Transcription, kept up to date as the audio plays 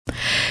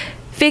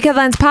Fake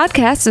Headlines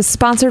Podcast is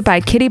sponsored by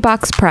Kitty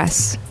Box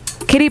Press.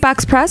 Kitty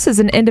Box Press is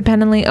an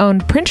independently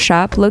owned print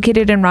shop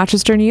located in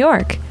Rochester, New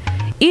York.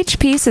 Each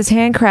piece is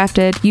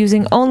handcrafted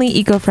using only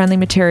eco-friendly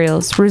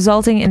materials,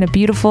 resulting in a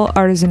beautiful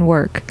artisan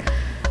work.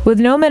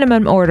 With no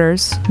minimum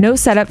orders, no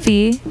setup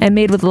fee, and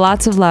made with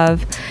lots of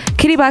love,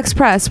 Kitty Box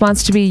Press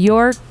wants to be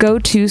your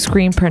go-to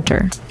screen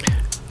printer.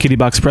 Kitty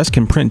Box Press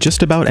can print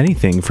just about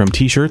anything from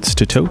t-shirts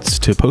to totes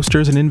to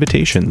posters and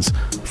invitations.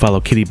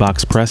 Follow Kitty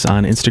Box Press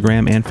on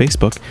Instagram and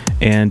Facebook,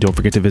 and don't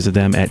forget to visit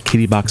them at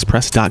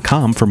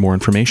kittyboxpress.com for more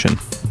information.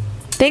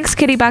 Thanks,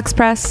 Kitty Box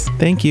Press.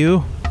 Thank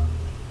you.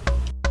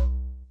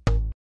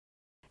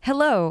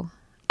 Hello,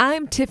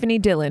 I'm Tiffany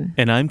Dillon.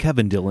 And I'm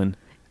Kevin Dillon.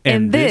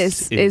 And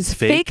this is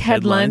Fake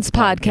Headlines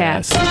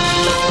Podcast.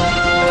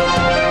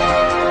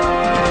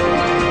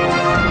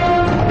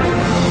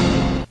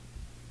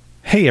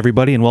 Hey,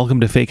 everybody, and welcome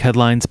to Fake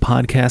Headlines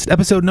Podcast,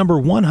 episode number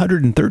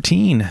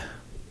 113.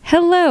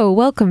 Hello,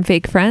 welcome,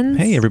 fake friends.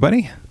 Hey,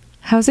 everybody.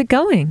 How's it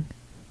going?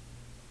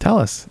 Tell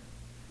us.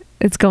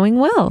 It's going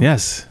well.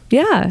 Yes.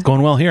 Yeah. It's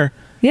going well here.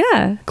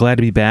 Yeah. Glad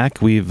to be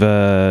back. We've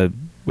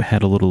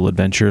had a little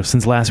adventure.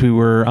 Since last we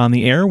were on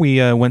the air,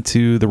 we went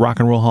to the Rock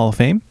and Roll Hall of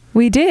Fame.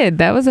 We did.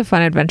 That was a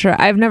fun adventure.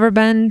 I've never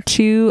been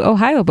to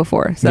Ohio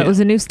before, so that was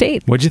a new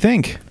state. What'd you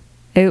think?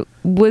 It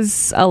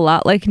was a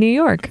lot like New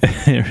York.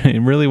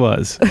 It really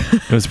was.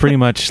 It was pretty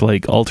much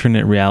like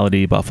alternate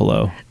reality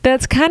Buffalo.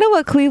 That's kind of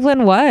what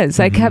Cleveland was.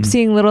 I kept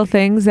seeing little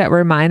things that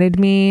reminded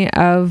me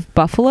of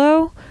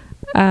Buffalo,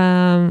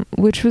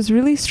 which was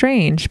really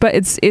strange. But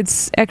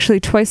it's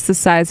actually twice the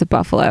size of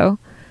Buffalo.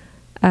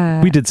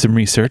 We did some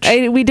research.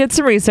 We did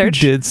some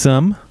research. We did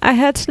some. I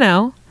had to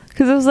know.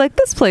 Because I was like,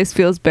 this place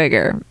feels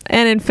bigger.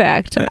 And in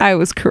fact, I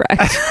was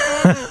correct.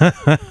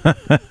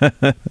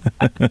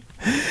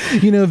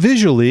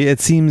 Visually, it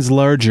seems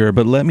larger,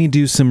 but let me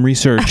do some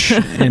research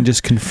and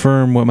just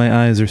confirm what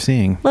my eyes are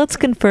seeing. Let's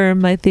confirm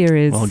my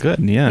theories. Well, good.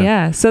 Yeah.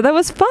 Yeah. So that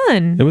was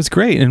fun. It was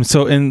great. And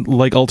so, in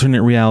like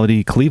alternate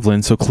reality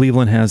Cleveland, so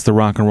Cleveland has the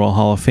Rock and Roll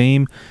Hall of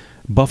Fame.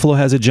 Buffalo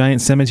has a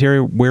giant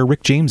cemetery where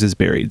Rick James is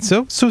buried.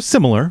 So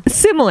similar.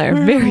 Similar.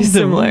 Very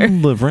similar.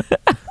 Different.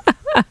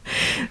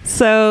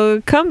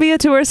 So come be a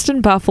tourist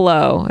in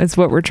Buffalo is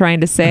what we're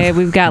trying to say.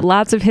 We've got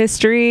lots of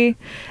history,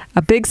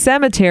 a big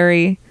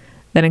cemetery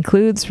that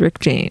includes Rick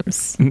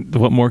James.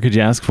 What more could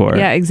you ask for?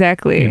 Yeah,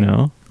 exactly.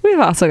 We've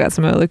also got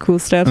some other cool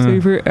stuff. So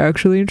if you're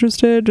actually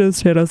interested,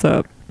 just hit us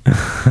up.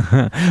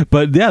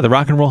 But yeah, the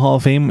Rock and Roll Hall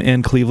of Fame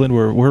and Cleveland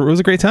it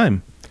was a great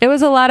time. It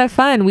was a lot of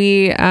fun.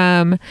 We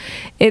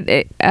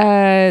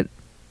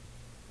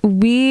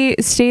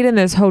stayed in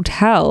this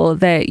hotel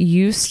that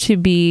used to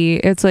be,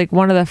 it's like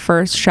one of the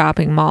first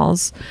shopping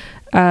malls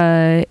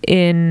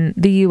in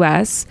the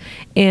U.S.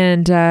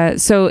 And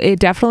so it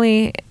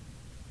definitely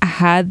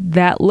had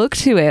that look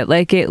to it.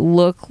 Like it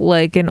looked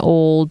like an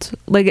old,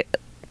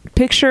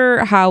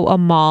 picture how a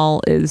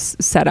mall is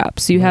set up.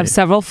 So you have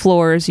several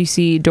floors, you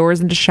see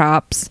doors into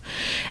shops,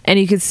 and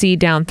you could see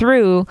down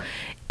through.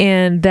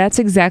 And that's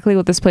exactly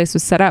what this place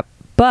was set up.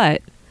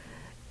 But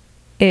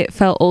it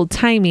felt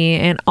old-timey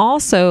and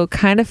also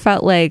kind of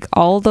felt like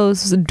all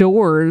those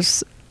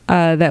doors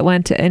that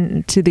went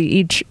into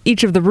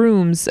each of the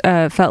rooms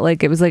felt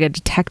like it was like a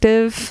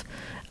detective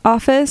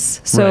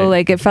office. So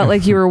it felt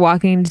like you were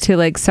walking to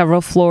like several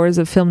floors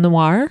of film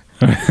noir.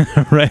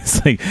 Right.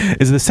 It's like,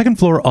 is the second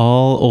floor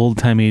all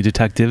old-timey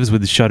detectives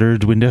with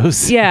shuttered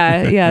windows?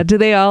 Yeah. Do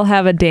they all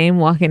have a dame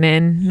walking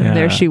in? And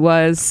there she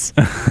was.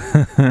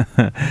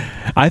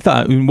 I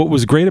thought what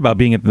was great about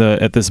being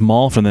at this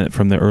mall from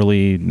the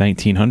early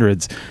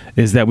 1900s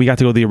is that we got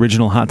to go to the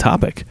original Hot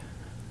Topic,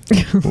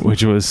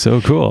 which was so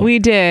cool. We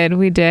did.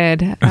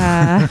 The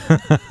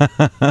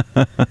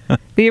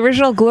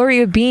original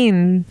Gloria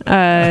Bean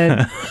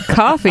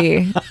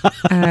coffee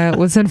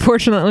was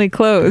unfortunately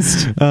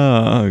closed.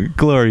 Oh,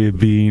 Gloria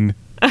Bean.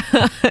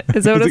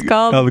 Is that what it's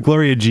called? Oh, the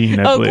Gloria Jean,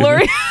 I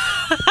believe.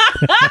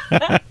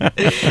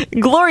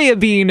 Gloria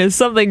Bean is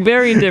something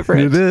very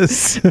different. It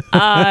is.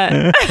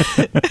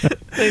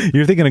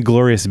 You're thinking of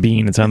Glorious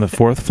Bean. It's on the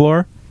 4th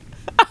floor.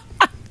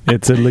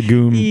 It's a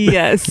legume.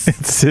 Yes.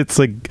 It's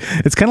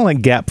kind of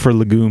like Gap for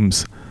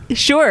legumes.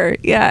 Sure.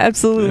 Yeah,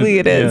 absolutely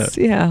it is.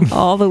 Yeah.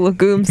 All the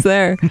legumes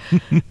there.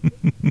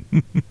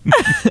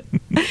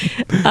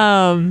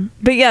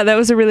 But yeah, that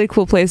was a really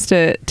cool place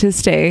to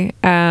stay.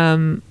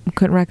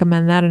 Couldn't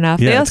recommend that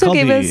enough. Yeah, they also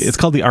gave us... It's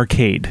called the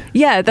Arcade.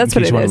 Yeah, that's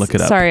what it is. Look it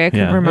up. Sorry, I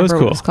couldn't remember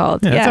what it was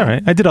called. Yeah, it's all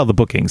right. I did all the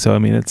booking, so I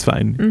mean, it's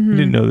fine. You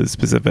didn't know the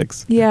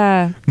specifics.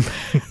 Yeah.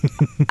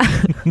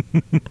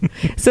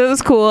 So it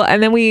was cool.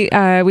 And then we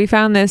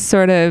found this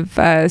sort of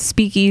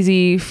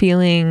speakeasy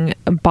feeling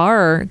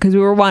bar because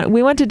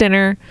we went to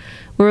dinner.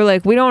 We were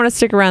like, we don't want to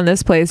stick around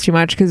this place too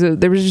much because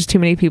there was just too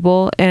many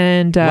people.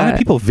 And a lot of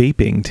people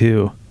vaping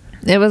too.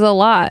 It was a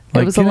lot.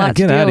 It was a lot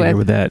to deal with. Get out of here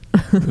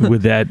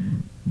with that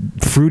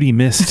fruity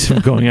mist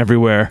going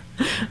everywhere.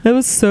 That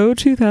was so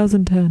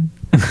 2010.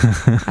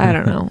 I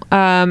don't know.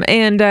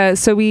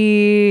 So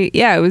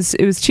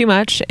it was too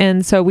much.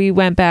 And so we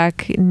went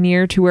back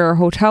near to where our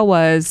hotel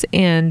was,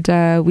 and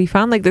we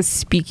found like this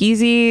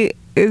speakeasy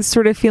is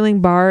sort of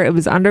feeling bar. It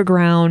was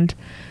underground.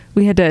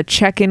 We had to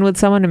check in with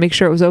someone to make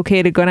sure it was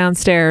okay to go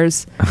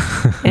downstairs.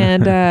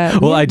 And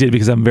well, I did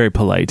because I'm very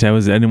polite. I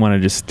didn't want to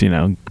just,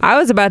 I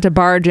was about to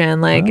barge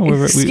in, like,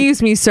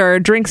 excuse me, sir,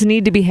 drinks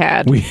need to be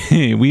had.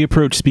 We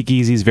approach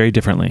speakeasies very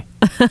differently.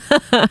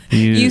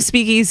 You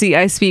speak easy,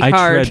 I speak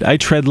hard. I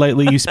tread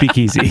lightly, you speak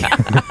easy.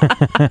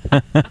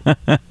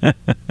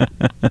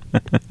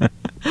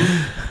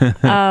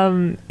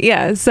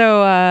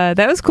 So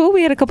that was cool.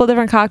 We had a couple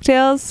different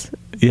cocktails.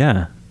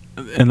 Yeah.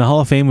 And the Hall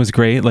of Fame was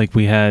great. Like,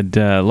 we had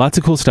lots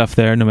of cool stuff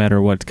there, no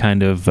matter what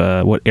kind of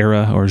what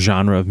era or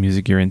genre of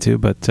music you're into,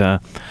 but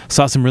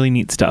saw some really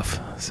neat stuff.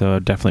 So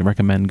I'd definitely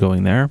recommend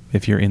going there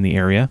if you're in the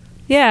area.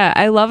 Yeah,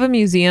 I love a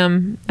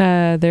museum.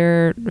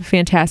 They're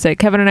fantastic.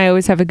 Kevin and I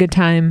always have a good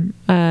time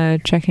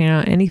checking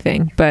out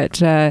anything,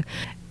 but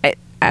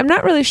I'm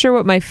not really sure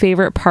what my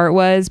favorite part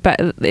was, but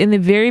in the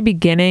very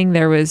beginning,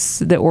 there was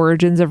the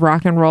origins of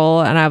rock and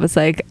roll, and I was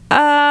like,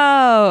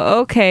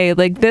 oh, okay,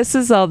 like this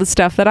is all the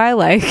stuff that I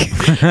like.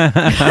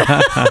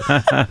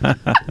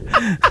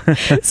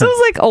 So it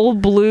was like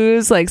old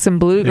blues, like some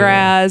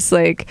bluegrass,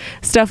 like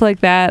stuff like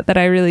that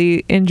I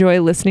really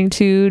enjoy listening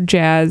to,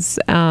 jazz,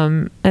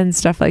 and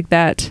stuff like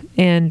that.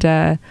 And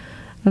I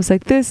was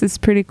like, this is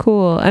pretty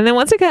cool. And then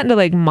once I got into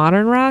like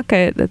modern rock,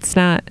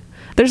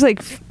 there's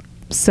like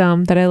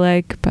some that I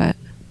like, but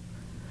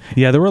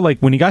yeah, there were like,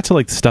 when you got to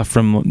like stuff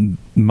from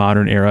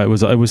modern era, it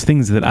was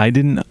things that I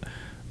didn't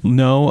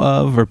know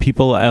of, or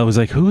people I was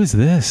like, who is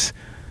this?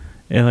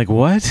 And like,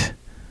 what?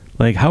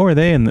 Like, how are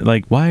they? And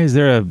like, why is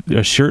there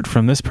a shirt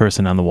from this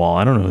person on the wall?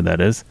 I don't know who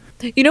that is.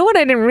 You know what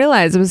I didn't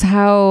realize was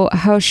how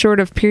short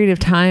of period of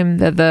time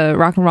that the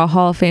Rock and Roll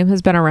Hall of Fame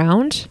has been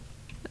around.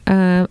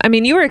 I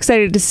mean, you were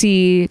excited to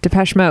see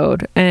Depeche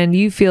Mode, and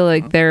you feel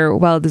like they're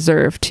well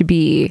deserved to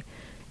be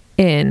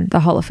in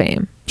the Hall of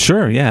Fame.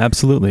 Sure, yeah,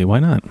 absolutely. Why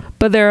not?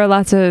 But there are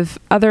lots of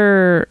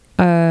other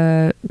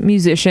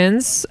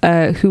musicians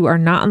who are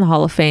not in the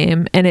Hall of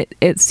Fame, and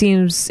it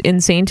seems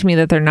insane to me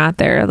that they're not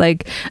there.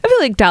 Like, I feel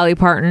like Dolly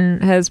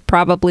Parton has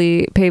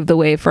probably paved the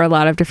way for a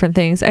lot of different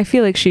things. I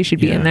feel like she should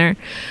be in there.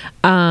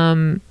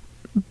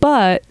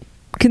 But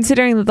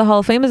considering that the Hall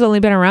of Fame has only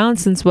been around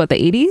since, what, the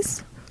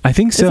 80s? I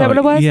think so. Is that what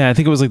it was? Yeah, I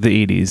think it was like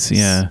the 80s.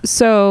 Yeah.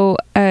 So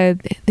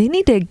they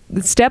need to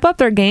step up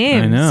their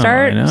game. I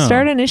know.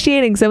 Start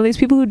initiating some of these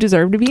people who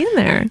deserve to be in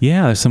there.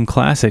 Yeah, there's some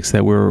classics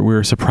that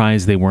we're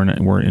surprised they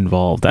weren't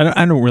involved.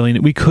 I don't really.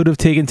 We could have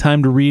taken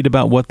time to read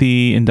about what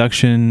the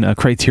induction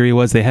criteria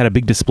was. They had a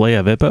big display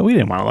of it, but we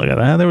didn't want to look at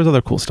that. There was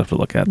other cool stuff to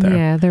look at there.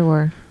 Yeah, there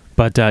were.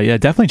 But yeah,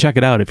 definitely check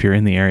it out if you're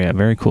in the area.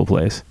 Very cool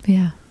place.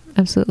 Yeah,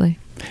 absolutely.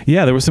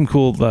 Yeah, there was some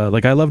cool,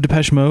 like, I love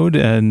Depeche Mode,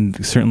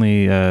 and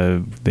certainly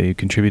they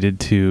contributed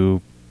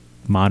to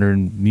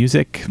modern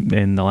music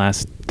in the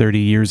last 30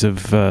 years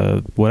of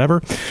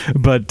whatever.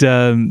 But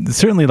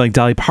certainly like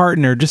Dolly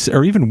Parton or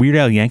even Weird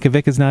Al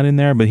Yankovic is not in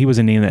there, but he was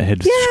a name that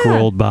had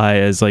scrolled by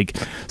as like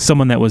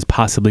someone that was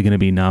possibly going to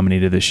be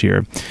nominated this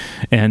year.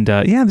 And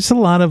there's a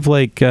lot of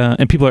like,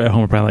 and people are at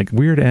home are probably like,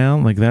 Weird Al,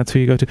 like that's who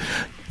you go to.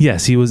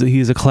 Yes, he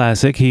is a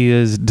classic. He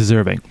is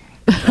deserving.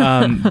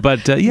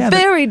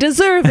 Very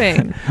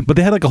deserving. But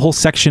they had like a whole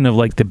section of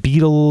like the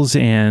Beatles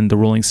and the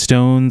Rolling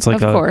Stones,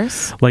 like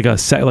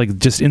like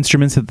just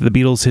instruments that the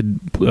Beatles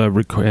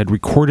had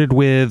recorded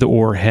with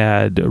or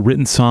had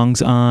written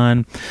songs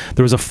on.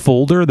 There was a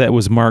folder that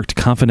was marked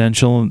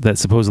confidential that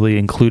supposedly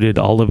included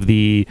all of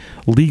the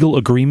legal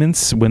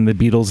agreements when the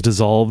Beatles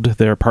dissolved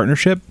their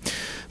partnership.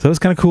 So that was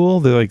kind of cool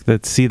to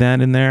see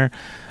that in there.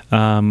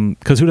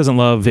 Because who doesn't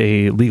love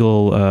a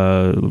legal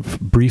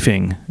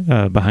briefing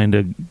behind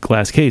a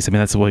glass case? I mean,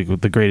 that's like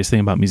the greatest thing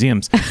about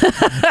museums.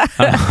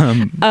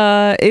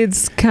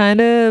 It's kind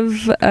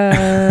of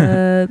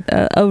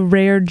a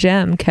rare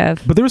gem,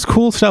 Kev. But there was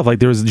cool stuff. Like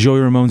there was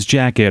Joey Ramone's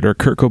jacket or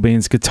Kurt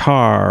Cobain's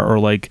guitar or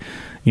like,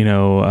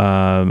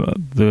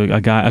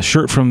 a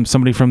shirt from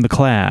somebody from The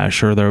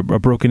Clash or a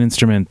broken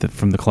instrument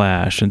from The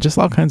Clash and just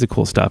all kinds of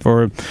cool stuff.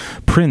 Or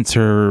Prince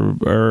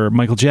or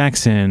Michael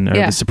Jackson or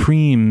the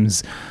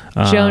Supremes.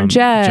 Joan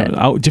Jett.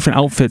 Different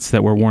outfits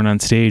that were worn on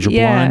stage. Or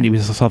Blondie. We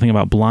saw something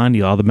about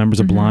Blondie, all the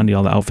members of Blondie,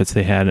 all the outfits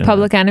they had.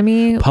 Public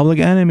Enemy.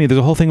 There's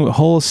a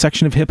whole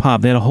section of hip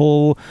hop. They had a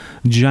whole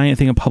giant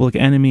thing of Public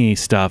Enemy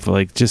stuff,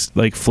 like just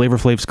like Flavor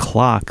Flav's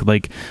clock,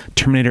 like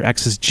Terminator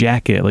X's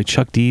jacket, like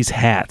Chuck D's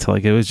hat.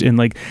 Like it was in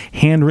like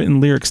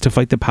handwritten lyrics to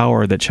Fight the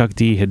Power that Chuck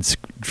D had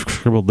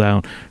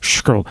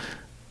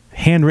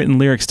handwritten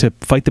lyrics to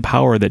Fight the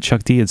Power that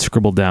Chuck D had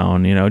scribbled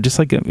down, just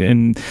like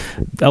in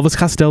Elvis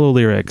Costello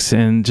lyrics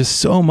and just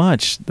so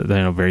much. I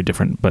know, very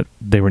different, but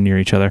they were near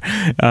each other.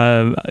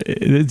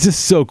 It's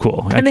just so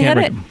cool. And they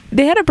had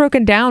it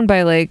broken down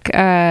by like,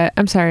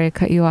 I'm sorry, I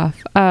cut you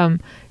off.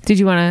 Did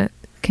you want to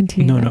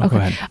continue? No, okay. Go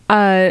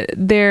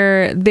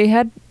ahead. They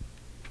had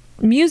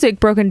music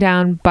broken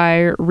down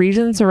by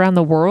regions around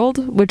the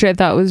world, which I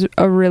thought was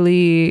a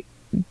really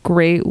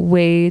great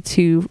way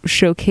to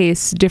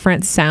showcase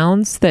different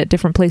sounds that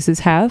different places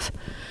have.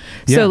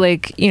 Yeah. So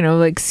like, you know,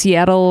 like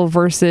Seattle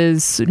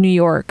versus New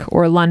York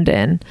or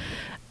London.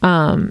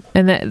 And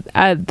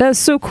that's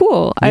so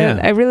cool.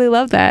 Yeah. I really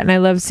love that. And I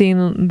love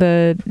seeing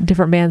the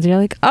different bands. And you're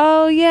like,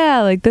 oh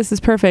yeah, like this is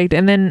perfect.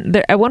 And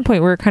then at one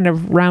point we were kind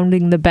of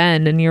rounding the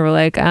bend and you were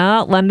like,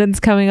 oh, London's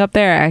coming up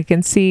there. I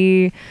can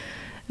see,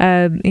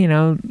 you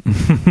know,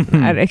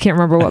 I can't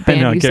remember what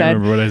band I you can't said.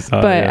 remember what I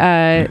saw. But,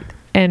 yeah.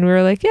 And we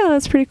were like, yeah,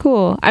 that's pretty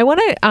cool. I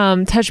want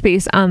to touch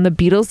base on the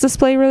Beatles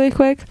display really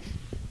quick.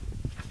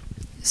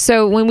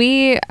 So when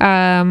we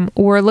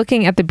were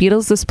looking at the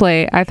Beatles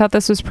display, I thought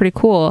this was pretty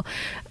cool.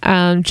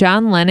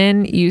 John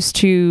Lennon used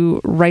to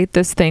write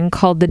this thing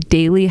called the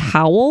Daily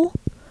Howl,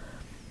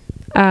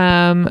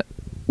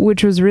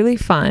 which was really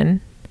fun.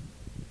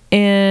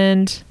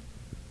 And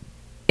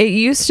it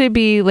used to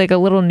be like a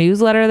little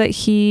newsletter that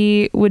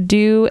he would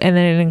do, and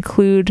then it'd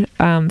include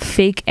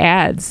fake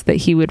ads that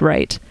he would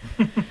write,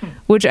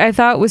 which I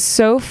thought was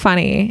so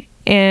funny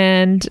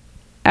and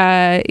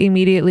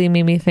immediately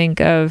made me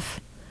think of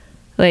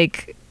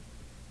like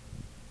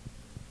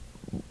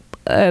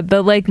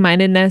the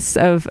like-mindedness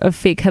of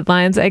fake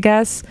headlines, I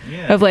guess,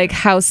 of like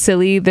how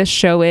silly this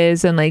show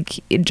is. And like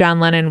John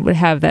Lennon would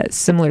have that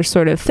similar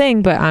sort of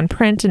thing, but on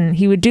print, and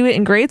he would do it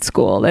in grade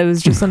school. That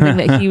was just something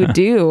that he would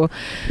do,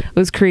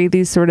 was create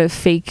these sort of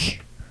fake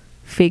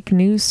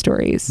news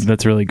stories.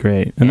 That's really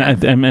great. And, yeah.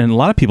 and a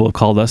lot of people have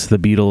called us the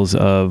Beatles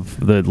of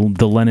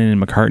the Lennon and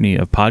McCartney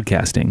of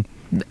podcasting.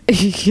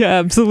 Yeah,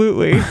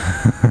 absolutely.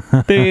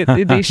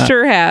 They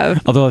sure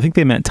have. Although I think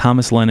they meant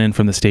Thomas Lennon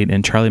from The State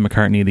and Charlie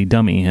McCartney, the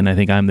dummy, and I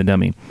think I'm the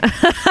dummy.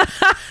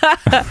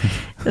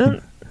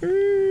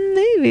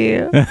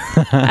 Maybe.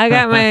 I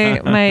got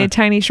my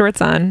tiny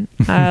shorts on,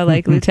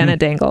 like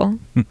Lieutenant Dangle.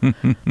 But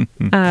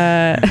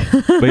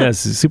yeah, it's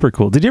super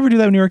cool. Did you ever do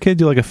that when you were a kid?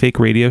 Do like a fake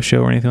radio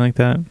show or anything like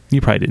that?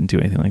 You probably didn't do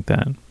anything like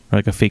that. Or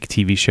like a fake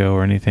TV show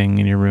or anything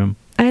in your room?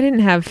 I didn't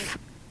have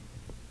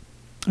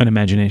an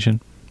imagination.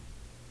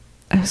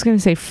 I was going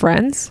to say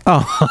Friends.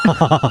 Oh.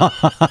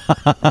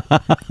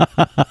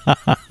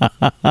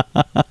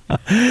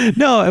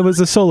 No, it was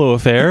a solo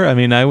affair. I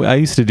mean, I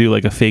used to do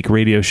like a fake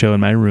radio show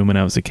in my room when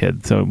I was a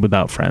kid, so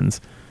without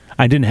friends.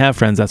 I didn't have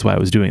friends, that's why I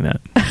was doing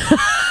that.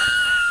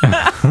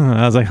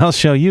 I was like, I'll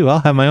show you. I'll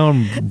have my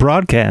own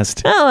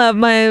broadcast. I'll have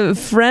my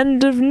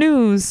friend of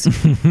news.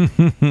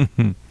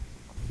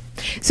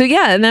 So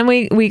yeah, and then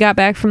we got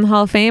back from the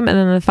Hall of Fame, and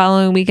then the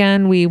following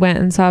weekend we went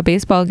and saw a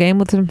baseball game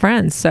with some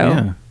friends. So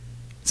yeah.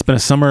 It's been a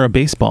summer of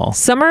baseball.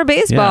 Summer of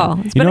baseball.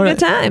 Yeah. It's been a good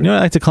time. You know what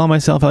I like to call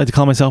myself? I like to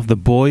call myself the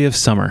boy of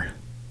summer.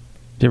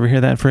 Did you ever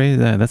hear that phrase?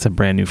 That's a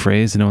brand new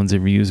phrase no one's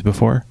ever used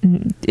before.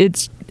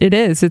 It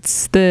is.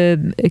 It's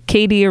the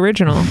Katie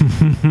original.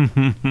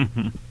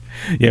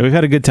 Yeah, we've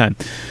had a good time.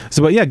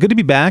 So, but yeah, good to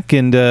be back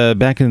and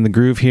back in the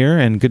groove here,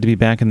 and good to be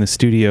back in the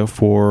studio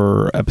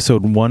for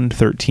episode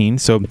 113.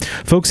 So,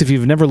 folks, if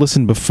you've never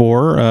listened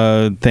before,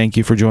 thank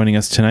you for joining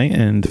us tonight,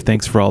 and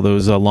thanks for all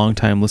those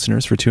longtime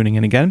listeners for tuning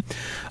in again.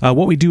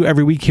 What we do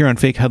every week here on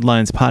Fake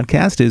Headlines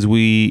Podcast is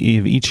we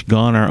have each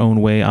gone our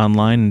own way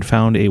online and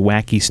found a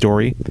wacky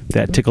story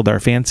that tickled our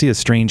fancy, a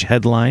strange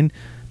headline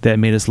that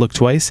made us look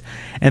twice,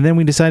 and then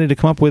we decided to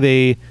come up with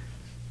a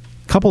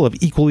couple of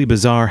equally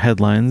bizarre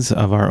headlines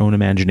of our own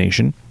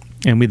imagination,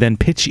 and we then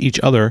pitch each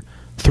other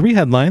 3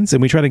 headlines,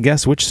 and we try to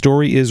guess which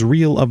story is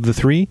real of the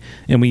 3,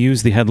 and we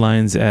use the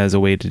headlines as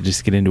a way to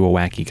just get into a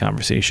wacky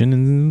conversation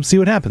and see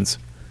what happens.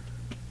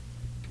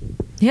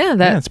 Yeah,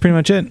 that's pretty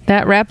much it.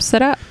 That wraps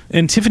it up.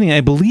 And Tiffany,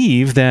 I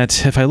believe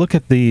that if I look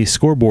at the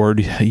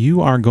scoreboard,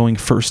 you are going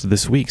first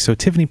this week. So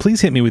Tiffany,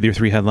 please hit me with your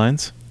 3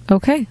 headlines.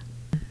 Okay.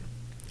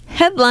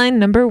 Headline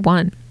number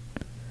 1.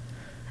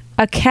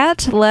 A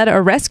cat led a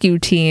rescue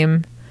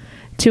team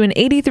to an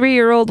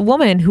 83-year-old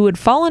woman who had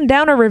fallen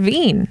down a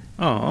ravine.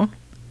 Aww.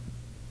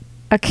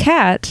 A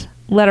cat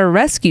led a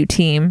rescue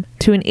team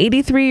to an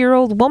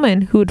 83-year-old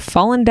woman who had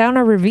fallen down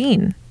a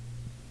ravine.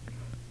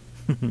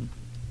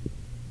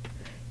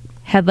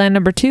 Headline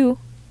number 2.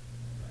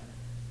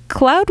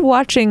 Cloud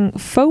watching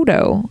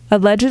photo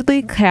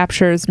allegedly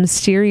captures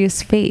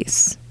mysterious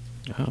face.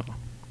 Oh.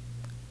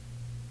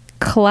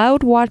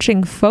 Cloud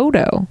watching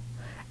photo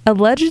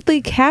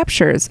allegedly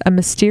captures a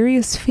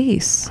mysterious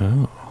face.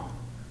 Oh.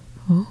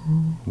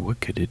 What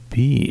could it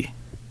be?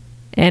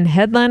 And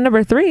headline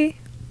number 3.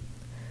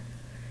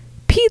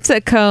 Pizza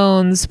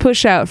cones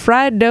push out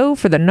fried dough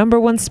for the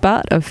 #1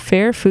 spot of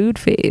fair food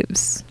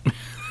faves.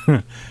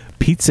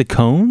 Pizza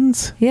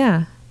cones?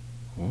 Yeah.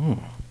 Oh.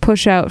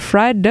 Push out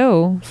fried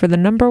dough for the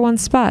 #1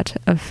 spot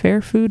of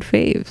fair food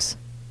faves.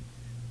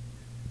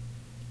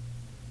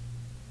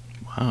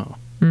 Wow.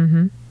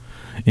 Mm-hmm.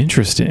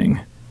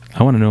 Interesting.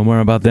 I want to know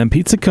more about them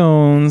pizza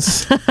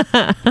cones.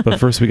 But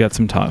first, we got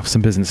some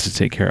business to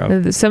take care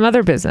of. Some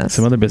other business.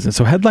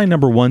 So headline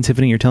number 1,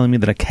 Tiffany, you're telling me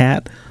that a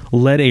cat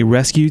led a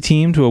rescue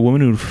team to a woman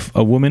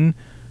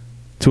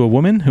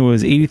who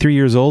was 83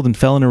 years old and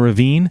fell in a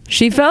ravine.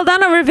 She fell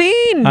down a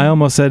ravine. I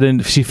almost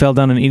said she fell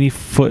down an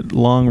 80-foot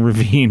long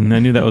ravine. I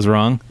knew that was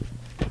wrong.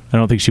 I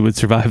don't think she would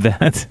survive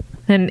that.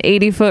 An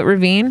 80-foot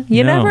ravine?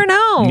 You No. never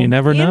know. You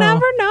never know. You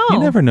never know. You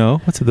never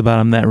know what's at the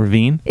bottom of that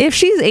ravine. If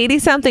she's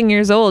 80-something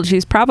years old,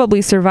 she's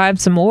probably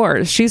survived some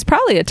wars. She's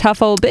probably a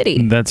tough old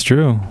biddy. That's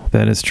true.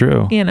 That is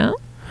true. You know?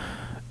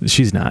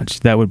 She's not.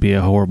 That would be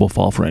a horrible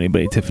fall for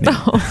anybody, Tiffany.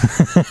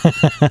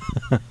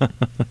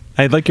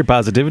 I like your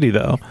positivity,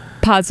 though.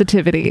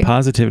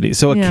 Positivity.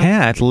 So a Yeah.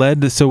 cat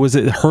led. So was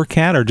it her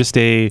cat or just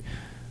a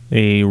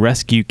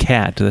rescue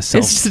cat? It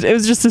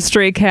was just a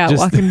stray cat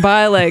walking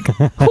by like,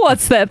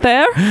 what's that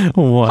there?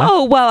 What?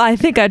 Oh, well, I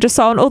think I just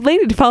saw an old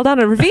lady fall down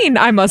a ravine.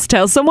 I must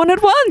tell someone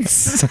at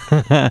once.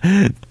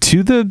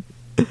 To the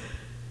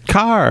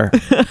car.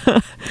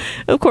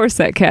 Of course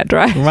that cat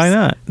drives. Why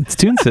not? It's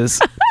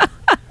Toonsis.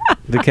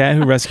 The cat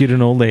who rescued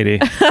an old lady.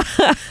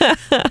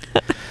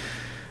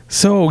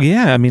 So,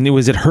 yeah, I mean,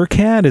 was it her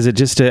cat? Is it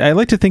just I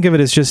like to think of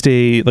it as just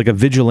a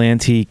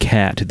vigilante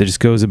cat that just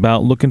goes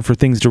about looking for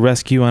things to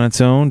rescue on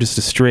its own. Just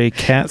a stray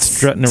cat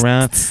strutting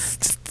around.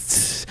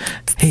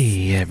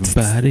 Hey,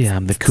 everybody,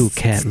 I'm the cool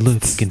cat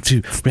looking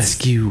to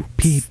rescue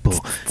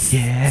people.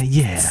 Yeah,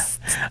 yeah.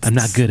 I'm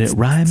not good at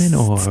rhyming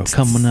or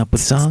coming up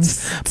with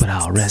songs, but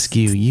I'll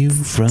rescue you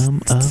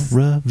from a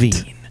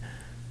ravine.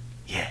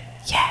 Yeah.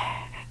 Yeah.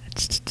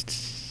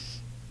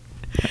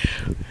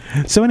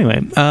 So anyway,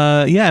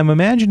 I'm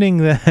imagining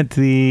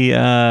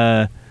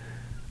that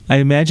I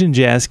imagine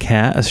Jazz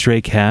cat, a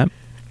stray cat,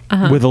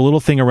 with a little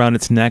thing around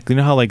its neck. You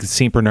know how like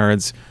St.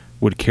 Bernards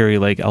would carry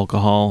like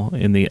alcohol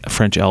in the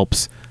French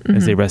Alps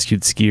as they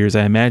rescued skiers.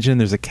 I imagine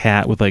there's a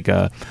cat with like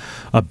a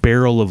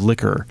barrel of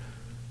liquor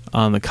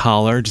on the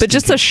collar. But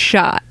just a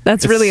shot.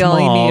 That's really small, all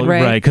you need,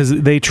 right? Right, because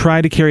they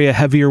tried to carry a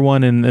heavier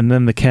one, and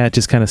then the cat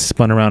just kind of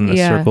spun around in a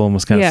circle and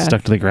was kind of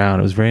stuck to the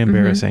ground. It was very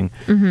embarrassing,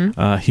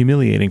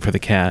 humiliating for the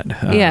cat.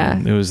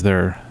 It was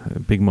their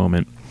big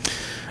moment.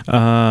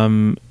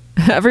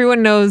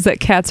 Everyone knows that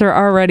cats are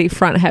already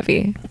front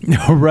heavy.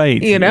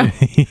 Right. You know?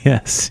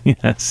 Yes.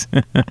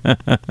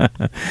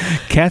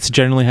 Cats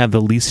generally have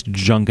the least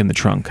junk in the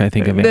trunk, I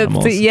think, of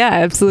animals. Yeah,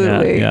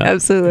 absolutely. Yeah.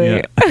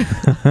 Absolutely.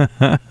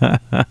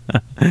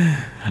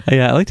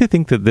 Yeah, I like to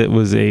think that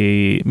was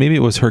maybe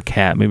it was her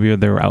cat. Maybe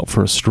they were out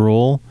for a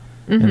stroll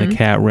and the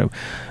cat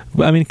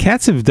I mean,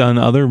 cats have done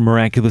other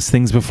miraculous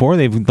things before.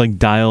 They've like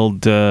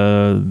dialed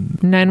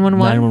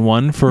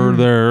 911 for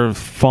their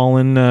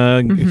fallen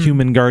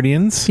human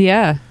guardians.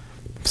 Yeah.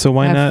 So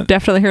why I've not?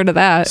 Definitely heard of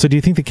that. So do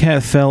you think the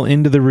cat fell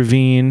into the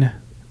ravine,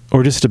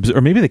 or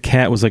or maybe the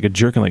cat was like a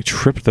jerk and like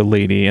tripped the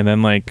lady and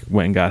then like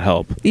went and got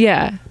help?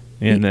 Yeah.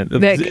 And then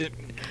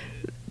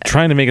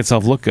trying to make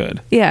itself look good.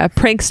 Yeah,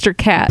 prankster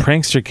cat.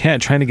 Prankster cat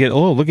trying to get,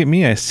 oh, look at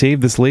me, I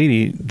saved this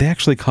lady. They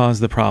actually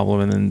caused the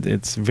problem, and then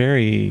it's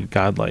very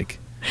godlike.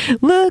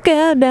 Look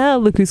out now,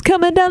 look who's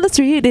coming down the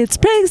street. It's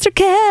Prankster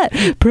Cat.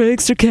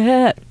 Prankster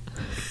Cat.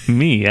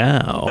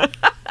 Meow.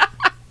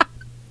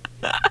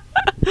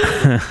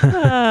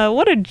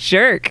 What a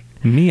jerk.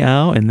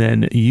 Meow, and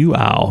then you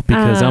ow,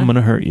 because I'm going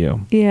to hurt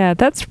you. Yeah,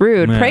 that's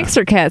rude. Yeah.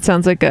 Prankster Cat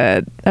sounds like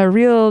a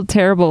real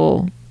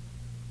terrible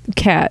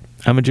cat.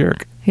 I'm a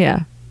jerk.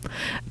 Yeah.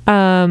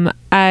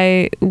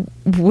 I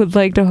would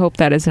like to hope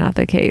that is not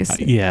the case.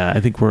 Yeah, I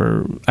think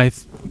we're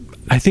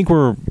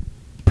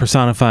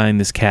personifying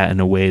this cat in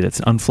a way that's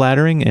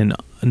unflattering and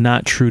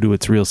not true to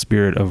its real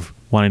spirit of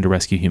wanting to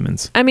rescue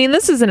humans. I mean,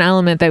 this is an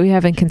element that we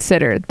haven't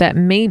considered, that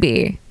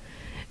maybe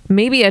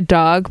a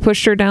dog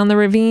pushed her down the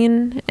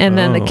ravine, and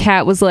then the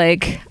cat was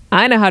like,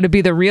 I know how to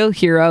be the real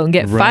hero and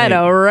get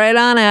Fido right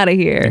on out of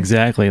here.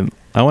 Exactly.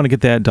 I want to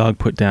get that dog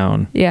put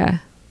down. Yeah.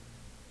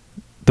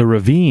 The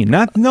ravine. You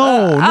thought,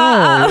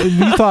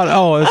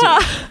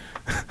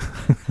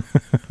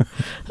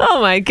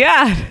 oh my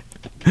God.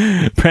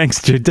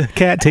 Prankster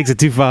cat takes it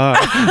too far.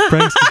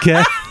 Prankster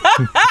cat.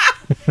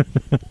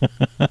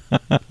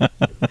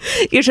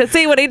 You should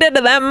see what he did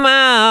to them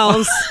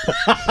mouse.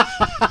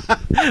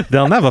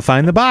 They'll never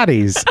find the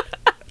bodies.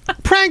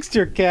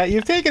 Prankster cat,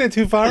 you've taken it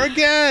too far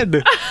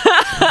again.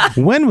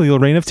 When will your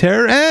reign of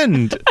terror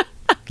end?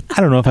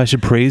 I don't know if I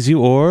should praise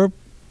you or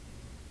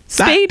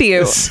spade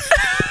you.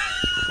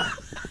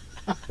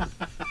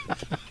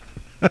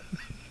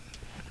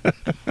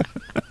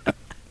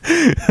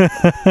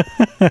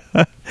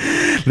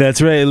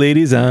 That's right,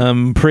 ladies.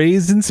 I'm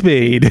praised and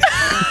spayed.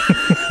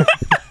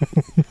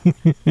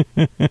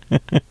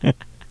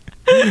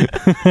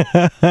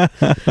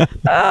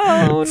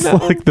 Oh, it's no.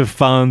 like the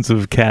fawns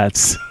of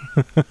cats.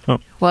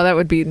 Well, that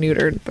would be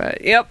neutered,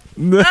 but yep.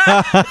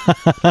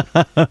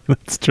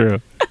 That's true.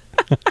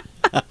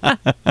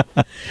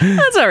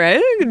 That's all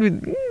right.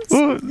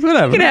 Well,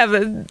 whatever. You can have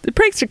the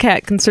prankster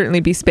cat can certainly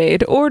be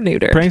spayed or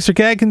neutered. Prankster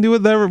cat can do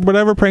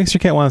whatever prankster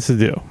cat wants to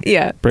do.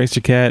 Yeah.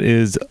 Prankster cat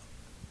is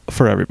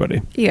for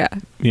everybody. Yeah.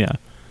 Yeah.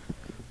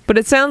 But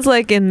it sounds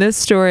like in this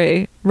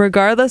story,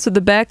 regardless of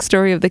the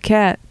backstory of the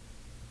cat,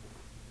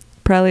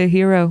 probably a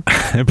hero.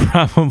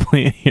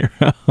 Probably a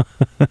hero.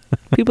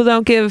 People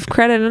don't give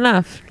credit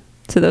enough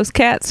to those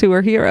cats who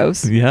are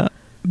heroes. Yeah.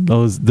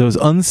 Those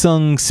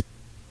unsung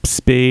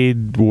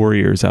spade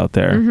warriors out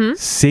there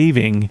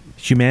saving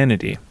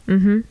humanity.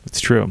 It's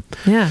true.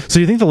 Yeah. So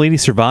you think the lady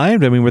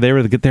survived? I mean, were they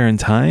able to get there in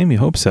time? You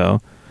hope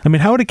so. I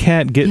mean, how would a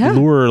cat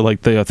lure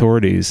like the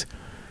authorities?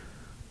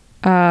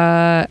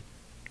 I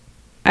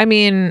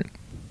mean,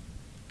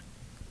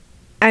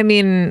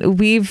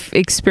 we've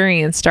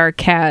experienced our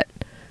cat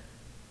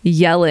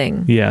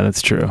yelling. Yeah,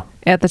 that's true.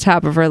 At the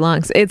top of her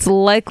lungs. It's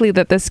likely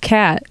that this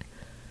cat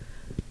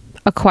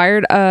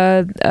acquired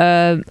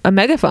a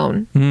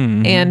megaphone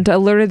and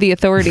alerted the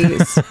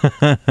authorities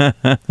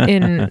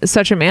in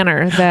such a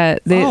manner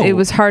that it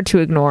was hard to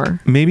ignore.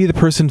 Maybe the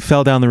person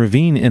fell down the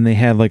ravine and they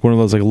had like one of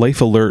those like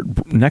life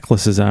alert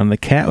necklaces on. The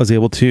cat was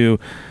able to,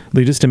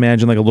 they just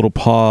imagine like a little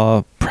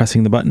paw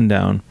pressing the button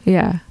down.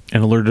 Yeah.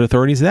 And alerted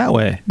authorities that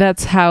way.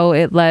 That's how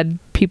it led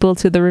people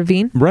to the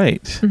ravine.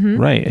 Right.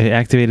 Right. It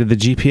activated the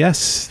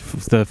GPS,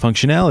 the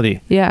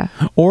functionality. Yeah.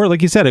 Or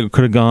like you said, it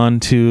could have gone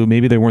to,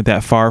 maybe they weren't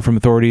that far from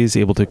authorities,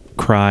 able to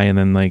cry and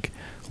then like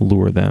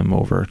lure them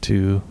over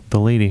to the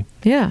lady.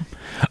 Yeah.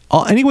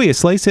 Anyway, you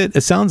slice it,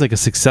 it sounds like a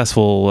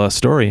successful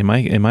story in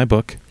my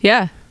book.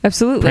 Yeah,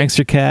 absolutely.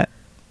 Prankster cat,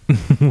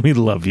 we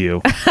love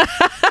you.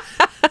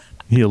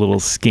 You little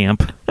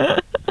scamp.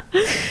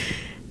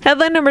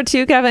 Headline number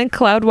 2, Kevin.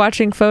 Cloud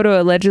watching photo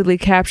allegedly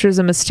captures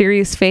a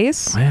mysterious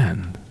face.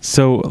 Man.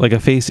 So like a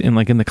face in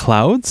the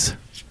clouds?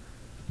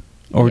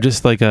 Or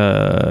just like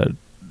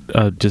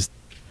just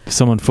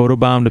someone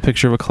photobombed a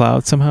picture of a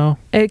cloud somehow?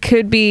 It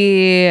could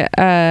be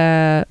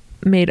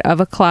made of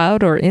a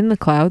cloud or in the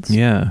clouds.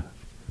 Yeah.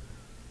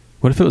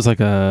 What if it was like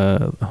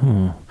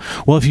well,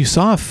 if you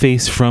saw a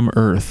face from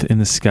Earth in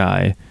the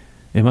sky,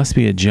 it must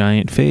be a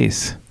giant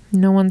face.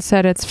 No one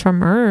said it's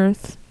from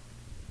Earth.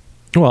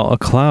 Well, a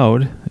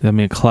cloud. I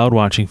mean, a cloud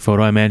watching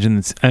photo. I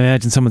imagine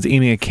someone's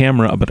aiming a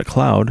camera up at a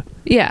cloud.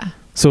 Yeah.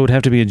 So it would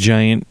have to be a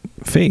giant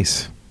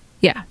face.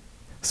 Yeah.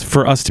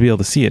 For us to be able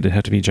to see it, it'd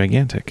have to be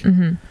gigantic.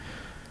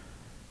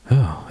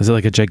 Oh, is it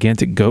like a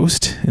gigantic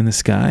ghost in the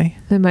sky?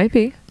 It might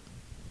be.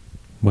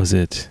 Was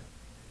it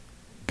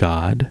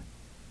God?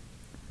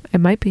 It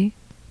might be.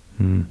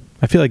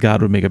 I feel like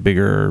God would make a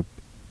bigger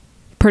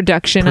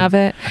production of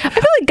it. I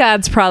feel like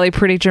God's probably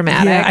pretty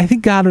dramatic. Yeah, I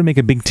think God would make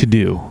a big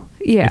to-do.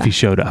 Yeah. If he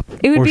showed up.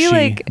 It would or be she,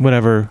 like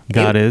whatever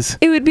God is.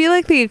 It would be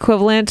like the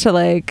equivalent to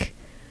like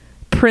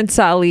Prince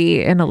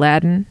Ali in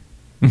Aladdin.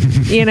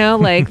 You know,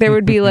 like there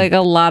would be like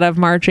a lot of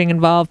marching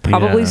involved,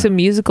 probably some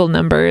musical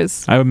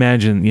numbers. I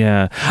imagine,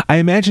 I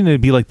imagine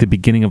it'd be like the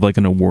beginning of like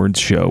an awards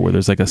show where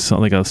there's like a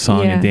song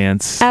and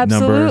dance number.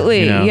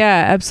 Absolutely,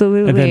 yeah,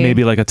 absolutely. And then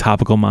maybe like a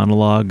topical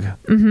monologue.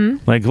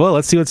 Like, well,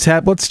 let's see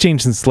what's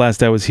changed since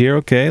last I was here.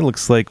 Okay,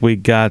 looks like we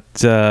got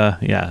we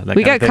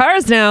got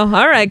cars now.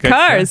 All right,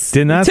 cars.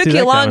 Did not took see you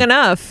that long coming.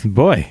 enough.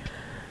 Boy.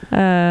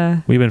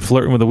 We've been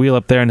flirting with the wheel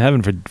up there in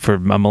heaven for a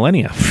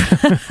millennia.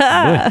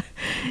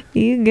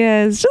 You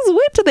guys, just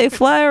wait till they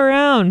fly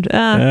around.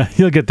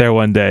 You'll get there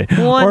one day.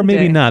 Or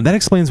maybe day. not. That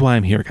explains why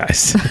I'm here,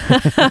 guys.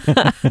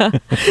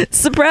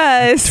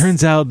 Surprise.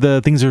 Turns out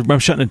I'm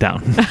shutting it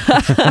down.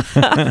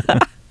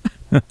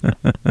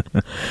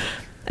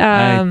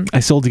 I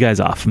sold you guys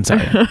off. I'm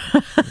sorry.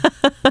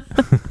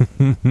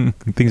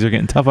 Things are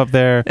getting tough up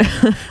there.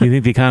 You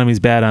think the economy's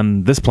bad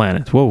on this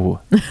planet?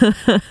 Whoa.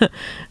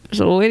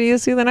 So wait till you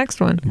see the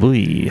next one.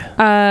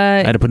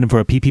 I had to put in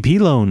for a PPP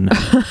loan.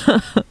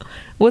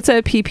 What's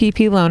a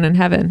PPP loan in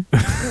heaven?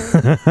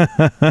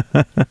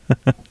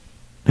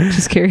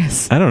 Just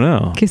curious. I don't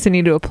know. In case I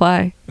need to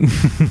apply.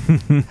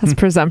 That's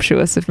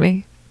presumptuous of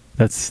me.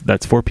 That's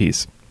 4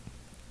 P's.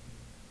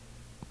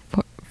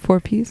 4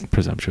 P's?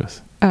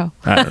 Presumptuous. Oh.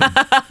 I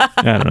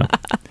don't know.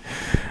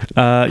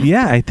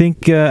 I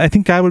think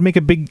God would make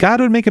a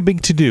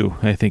big to do.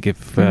 I think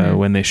if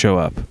when they show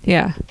up.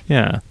 Yeah.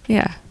 Yeah.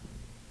 Yeah.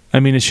 I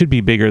mean, it should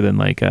be bigger than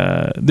like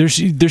there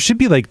should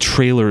be like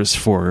trailers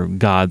for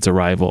God's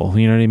arrival.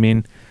 You know what I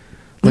mean?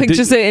 Like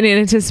just in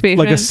anticipation.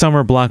 Like a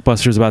summer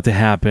blockbuster is about to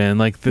happen.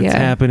 Like that's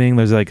happening.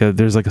 There's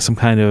like some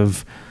kind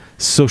of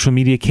social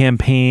media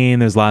campaign.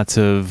 There's lots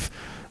of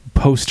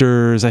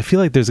posters. I feel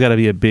like there's got to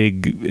be a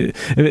big.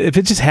 If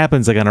it just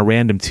happens like on a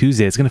random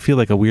Tuesday, it's gonna feel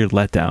like a weird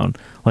letdown.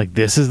 Like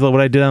this is what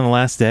I did on the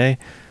last day.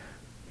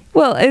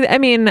 Well, I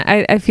mean,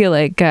 I feel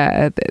like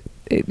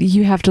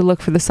you have to look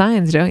for the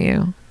signs, don't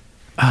you?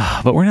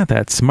 But we're not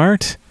that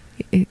smart.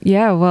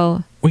 Yeah,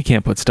 well, we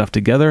can't put stuff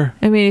together.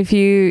 I mean, if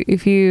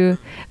you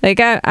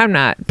like, I'm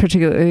not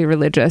particularly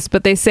religious,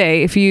 but they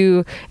say if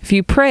you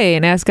pray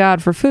and ask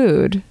God for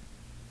food,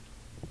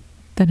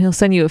 then he'll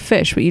send you a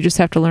fish, but you just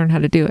have to learn how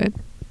to do it,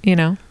 you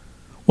know?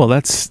 Well,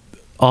 that's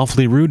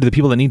awfully rude to the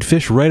people that need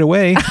fish right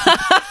away.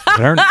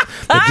 They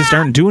just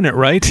aren't doing it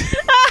right.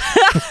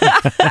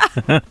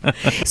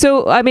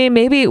 So, I mean,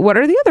 maybe what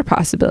are the other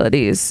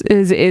possibilities?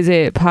 Is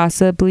it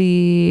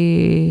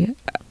possibly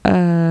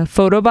a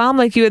photobomb,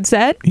 like you had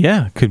said?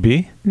 Yeah, could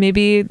be.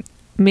 Maybe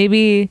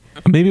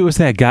it was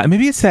that guy.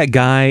 Maybe it's that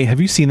guy.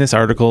 Have you seen this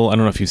article? I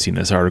don't know if you've seen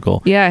this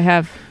article. Yeah, I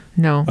have.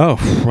 No.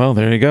 Oh, well,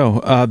 there you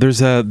go.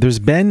 There's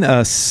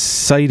been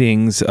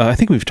sightings. I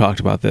think we've talked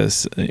about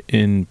this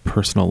in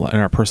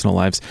our personal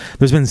lives.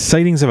 There's been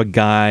sightings of a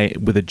guy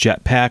with a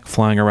jetpack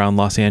flying around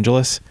Los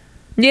Angeles.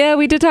 Yeah,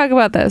 we did talk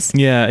about this.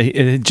 Yeah,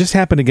 it just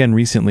happened again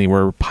recently,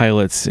 where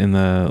pilots in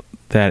that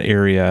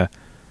area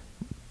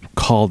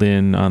called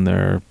in on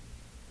their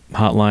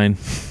hotline,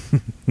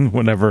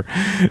 whatever,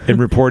 and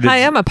reported. Hi,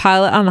 I'm a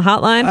pilot on the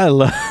hotline.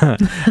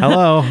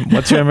 Hello,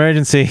 what's your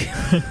emergency?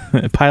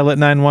 Pilot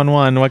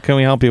 911. What can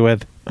we help you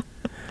with?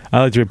 I'd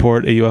like to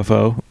report a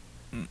UFO.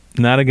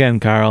 Not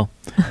again, Carl.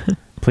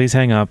 Please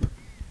hang up.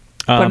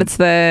 But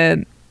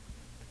I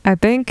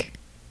think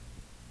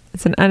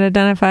it's an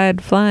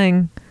unidentified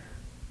flying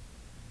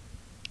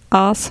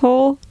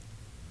asshole.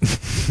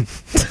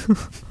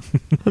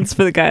 That's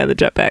for the guy on the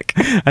jetpack.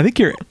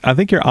 I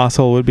think your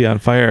asshole would be on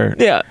fire.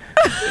 Yeah.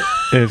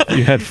 If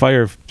you had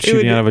fire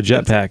shooting out of a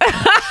jetpack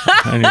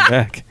on your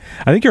back.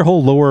 I think your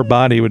whole lower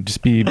body would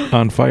just be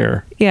on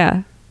fire.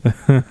 Yeah.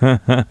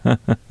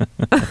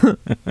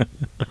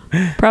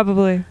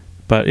 Probably.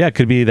 But yeah, it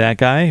could be that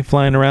guy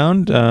flying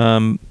around.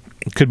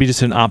 It could be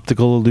just an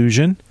optical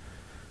illusion,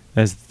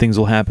 as things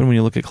will happen when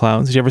you look at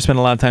clouds. Did you ever spend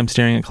a lot of time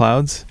staring at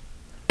clouds?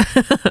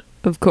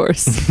 Of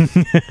course.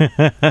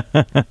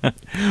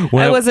 I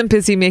wasn't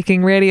busy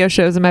making radio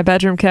shows in my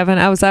bedroom, Kevin.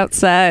 I was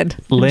outside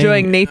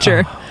enjoying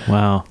nature. Oh,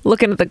 wow.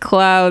 Looking at the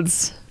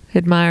clouds,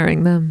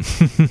 admiring them,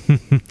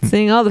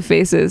 seeing all the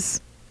faces.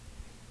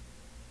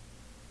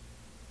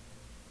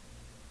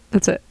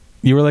 That's it.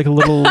 You were like a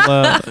little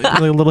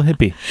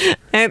hippie.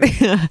 And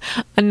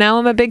now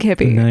I'm a big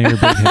hippie. Now you're a big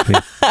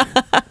hippie.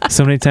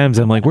 So many times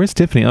I'm like, where's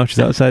Tiffany? Oh, she's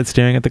outside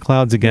staring at the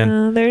clouds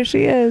again. There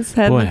she is,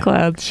 head in the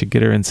clouds. Should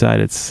get her inside.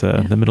 It's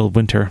the middle of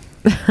winter.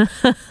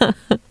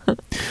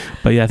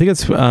 But yeah, I think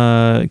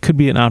it could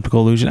be an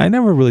optical illusion. I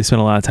never really spent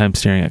a lot of time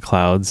staring at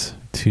clouds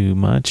too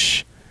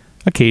much.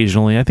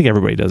 Occasionally. I think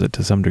everybody does it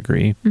to some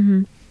degree.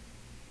 Mm-hmm.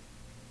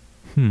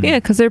 Yeah,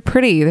 because they're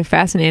pretty. They're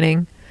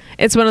fascinating.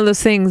 It's one of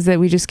those things that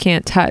we just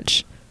can't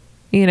touch,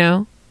 you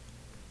know?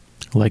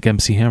 Like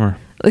MC Hammer.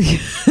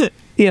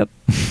 Yep.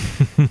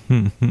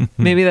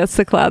 Maybe that's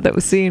the cloud that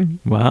was seen.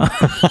 Wow.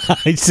 I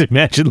just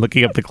imagine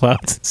looking up the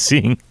clouds and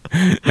seeing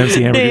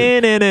MC Hammer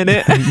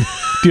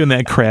doing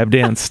that crab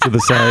dance to the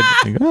side.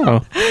 Like,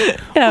 oh,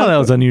 yeah. Well, that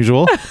was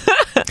unusual.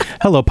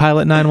 Hello,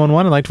 Pilot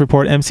 911. I'd like to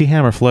report MC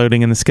Hammer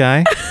floating in the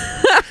sky.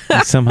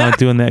 He's somehow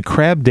doing that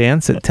crab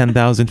dance at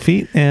 10,000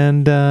 feet,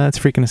 and it's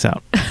freaking us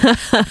out.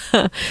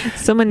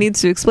 Someone needs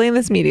to explain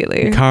this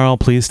immediately. Carl,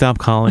 please stop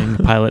calling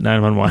Pilot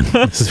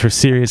 911. This is for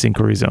serious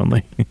inquiries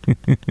only.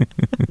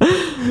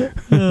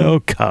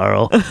 Oh,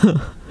 Carl. I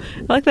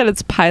like that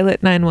it's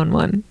Pilot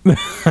 911.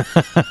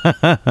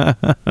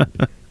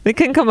 They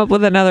couldn't come up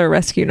with another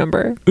rescue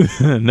number.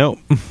 Nope.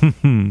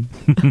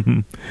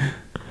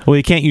 Well,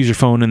 you can't use your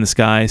phone in the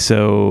sky,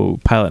 so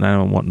Pilot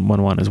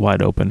 911 is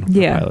wide open for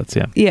pilots.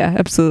 Yeah. Yeah,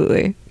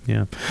 absolutely.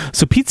 Yeah.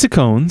 So pizza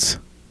cones.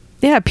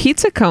 Yeah,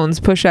 pizza cones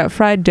push out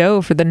fried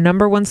dough for the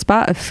 #1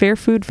 spot of fair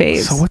food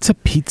faves. So what's a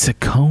pizza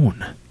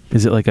cone?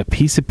 Is it like a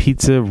piece of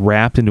pizza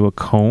wrapped into a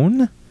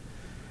cone?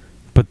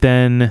 But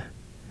then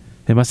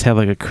it must have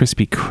like a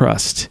crispy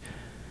crust.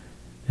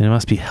 And it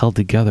must be held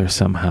together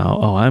somehow.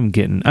 Oh, I'm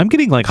getting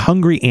like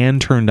hungry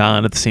and turned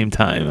on at the same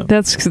time.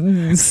 That's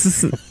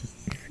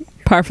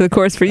par for the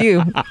course for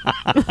you.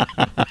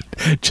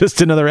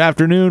 Just another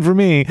afternoon for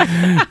me.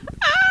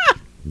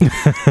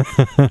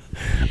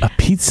 A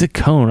pizza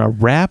cone, a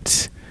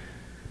wrapped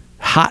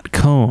hot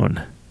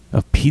cone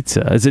of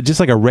pizza. Is it just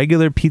like a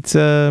regular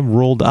pizza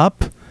rolled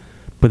up?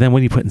 But then what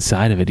do you put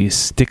inside of it? Do you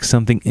stick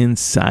something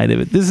inside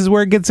of it? This is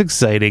where it gets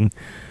exciting.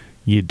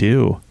 You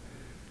do.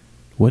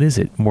 What is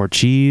it? More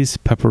cheese,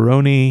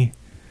 pepperoni,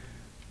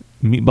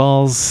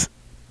 meatballs.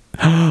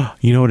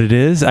 You know what it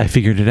is? I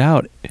figured it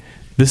out.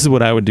 This is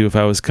what I would do if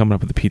I was coming up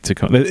with a pizza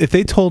cone. If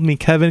they told me,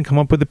 Kevin, come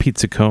up with a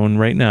pizza cone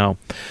right now,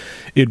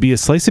 it'd be a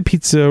slice of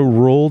pizza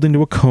rolled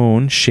into a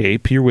cone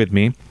shape. You're with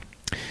me.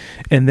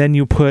 And then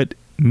you put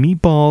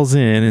meatballs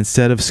in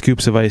instead of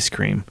scoops of ice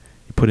cream.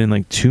 You put in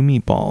like 2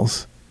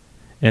 meatballs.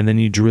 And then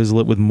you drizzle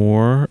it with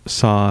more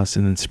sauce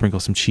and then sprinkle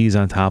some cheese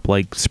on top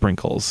like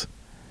sprinkles.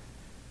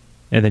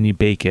 And then you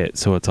bake it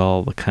so it's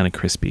all kind of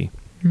crispy.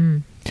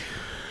 Mm.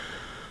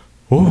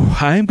 Oh,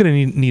 I'm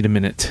going to need a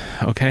minute,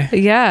 okay?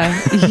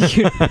 Yeah.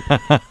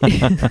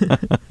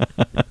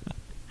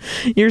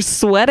 You're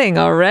sweating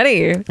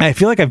already. I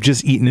feel like I've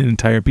just eaten an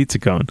entire pizza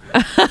cone.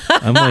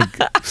 I'm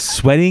like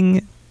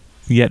sweating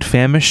yet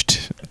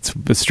famished. It's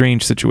a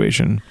strange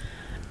situation.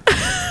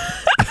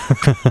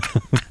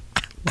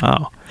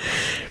 Wow.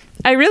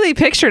 I really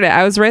pictured it.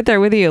 I was right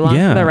there with you along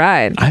for the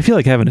ride. I feel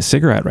like having a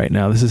cigarette right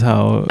now. This is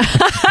how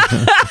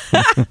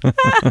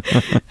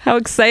how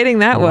exciting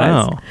that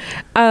was.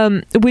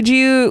 Would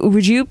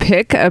you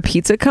pick a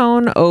pizza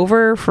cone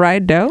over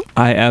fried dough?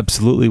 I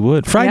absolutely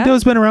would. Fried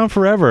dough's been around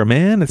forever,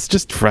 man. It's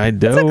just fried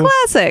dough. It's a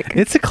classic.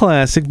 It's a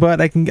classic, but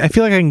I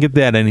feel like I can get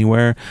that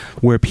anywhere.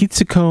 Where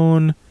pizza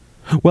cone,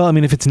 Well, I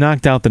mean, if it's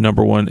knocked out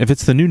if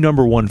it's the new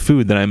number one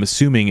food, then I'm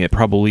assuming it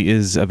probably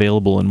is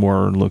available in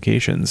more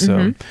locations.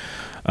 So,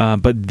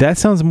 but that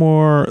sounds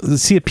more.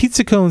 See, a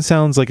pizza cone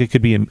sounds like it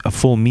could be a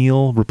full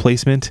meal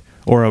replacement,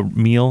 or a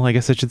meal, I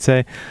guess I should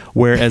say.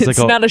 Whereas It's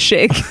not a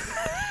shake.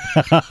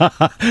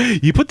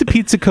 You put the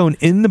pizza cone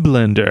in the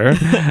blender.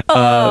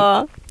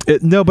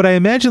 No, but I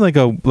imagine like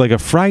a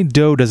fried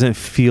dough doesn't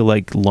feel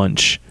like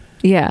lunch.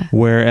 Yeah.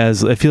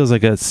 Whereas it feels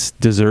like a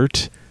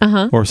dessert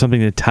or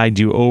something that tied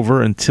you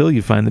over until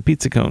you find the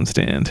pizza cone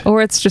stand.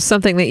 Or it's just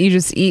something that you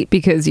just eat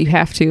because you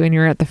have to and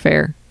you're at the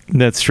fair.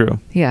 That's true.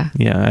 Yeah.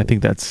 Yeah, I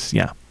think that's,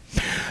 yeah.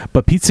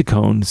 But pizza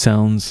cone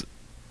sounds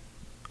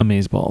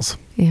amazeballs.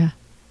 Yeah.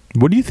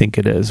 What do you think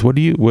it is? What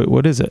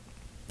is it?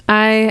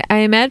 I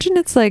imagine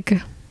it's like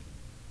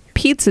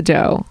pizza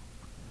dough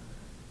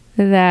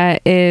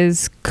that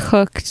is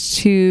cooked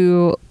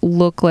to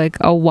look like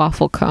a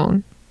waffle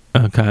cone.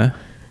 Okay.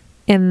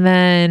 And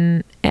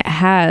then it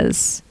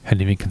has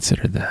Hadn't even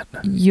considered that.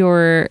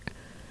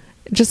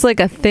 just like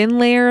a thin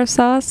layer of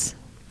sauce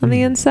on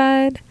the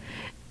inside.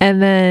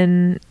 And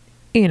then,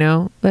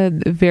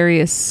 the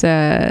various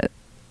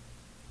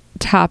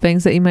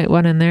toppings that you might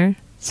want in there.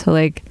 So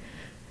like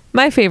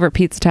my favorite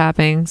pizza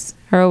toppings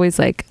are always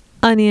like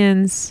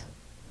onions,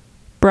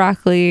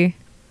 broccoli,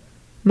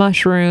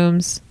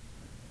 mushrooms.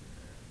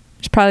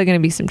 There's probably going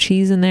to be some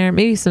cheese in there,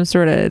 maybe some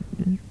sort of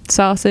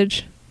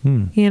sausage,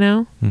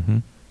 Mm-hmm.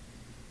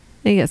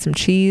 You got some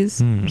cheese,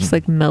 just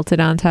like melted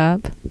on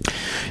top.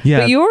 Yeah.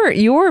 But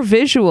your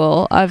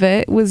visual of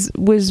it was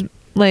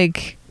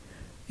like,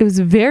 it was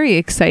very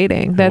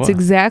exciting. That's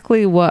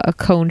exactly what a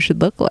cone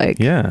should look like.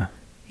 Yeah.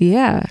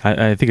 Yeah.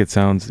 I think it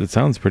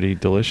sounds pretty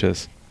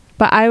delicious.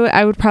 But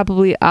I would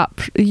probably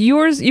opt.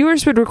 Yours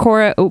would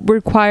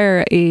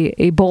require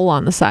a bowl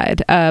on the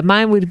side.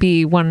 Mine would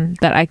be one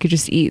that I could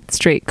just eat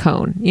straight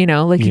cone.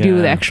 Like you do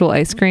with actual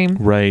ice cream.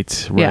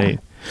 Right. Yeah.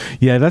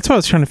 Yeah, that's why I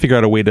was trying to figure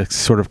out a way to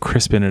sort of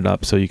crispen it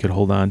up so you could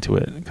hold on to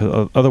it.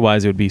 'Cause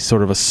otherwise, it would be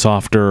sort of a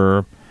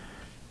softer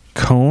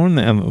cone,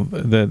 and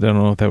I don't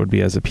know if that would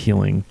be as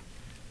appealing.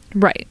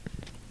 Right.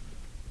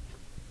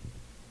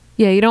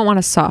 Yeah, you don't want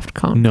a soft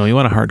cone. No, you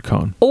want a hard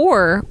cone.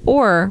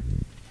 Or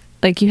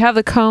like you have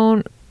the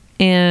cone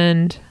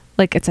and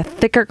like it's a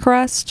thicker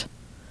crust.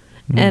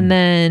 And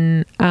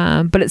then,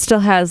 but it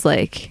still has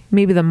like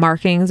maybe the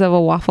markings of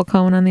a waffle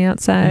cone on the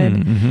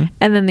outside.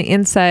 And then the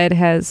inside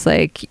has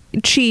like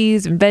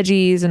cheese and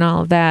veggies and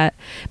all of that.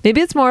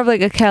 Maybe it's more of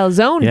like a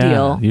calzone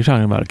deal. You're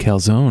talking about a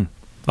calzone.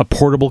 A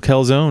portable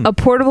calzone. A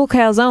portable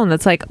calzone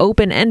that's like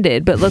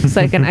open-ended but looks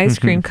like an ice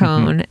cream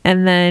cone.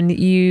 And then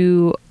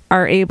you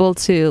are able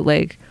to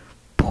like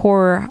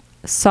pour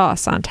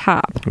sauce on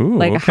top. Ooh,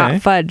 like a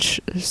hot fudge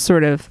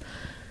sort of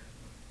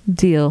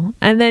deal.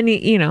 And then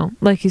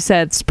like you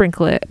said,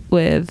 sprinkle it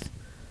with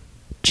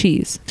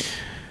cheese.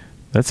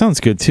 That sounds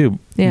good too.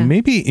 Yeah.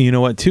 Maybe, you know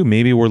what too,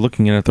 maybe we're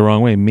looking at it the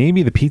wrong way.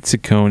 Maybe the pizza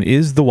cone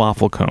is the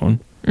waffle cone.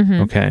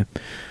 Okay.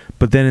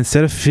 But then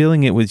instead of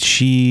filling it with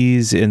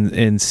cheese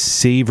and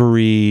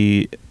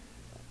savory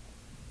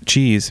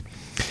cheese,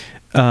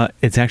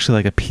 it's actually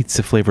like a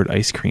pizza flavored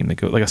ice cream that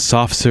goes like a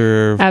soft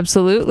serve.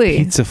 Absolutely.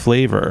 Pizza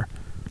flavor,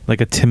 like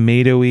a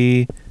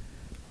tomatoey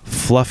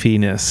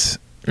fluffiness.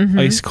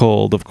 Ice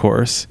cold, of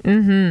course,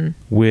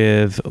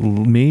 with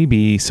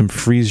maybe some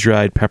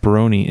freeze-dried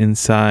pepperoni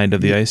inside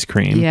of the ice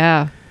cream.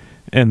 Yeah.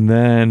 And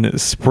then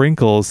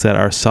sprinkles that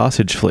are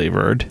sausage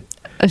flavored.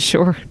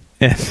 Sure.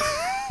 And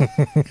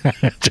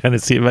trying to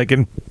see if I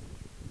can...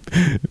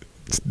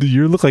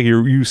 You look like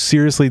you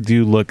seriously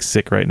do look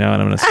sick right now,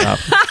 and I'm going to stop.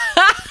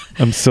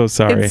 I'm so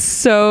sorry. It's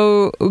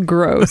so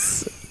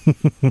gross.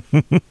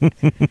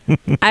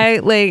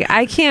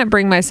 I can't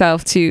bring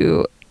myself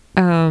to...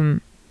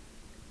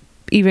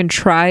 even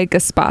try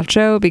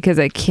gazpacho because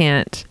I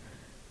can't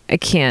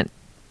imagine.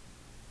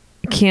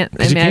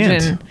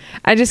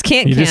 I just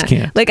can't. You just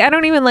can't. Like I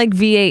don't even like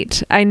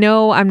V8. I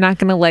know I'm not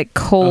gonna like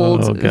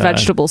cold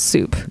vegetable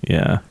soup.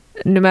 Yeah.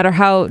 No matter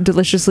how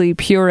deliciously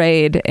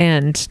pureed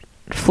and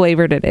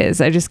flavored it is,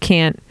 I just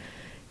can't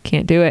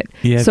do it.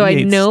 Yeah, so I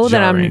V8's know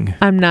jarring. that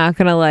I'm not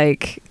gonna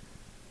like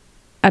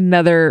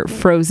another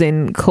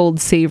frozen cold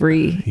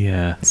savory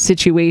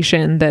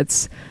situation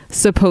that's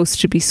supposed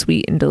to be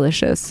sweet and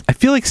delicious. I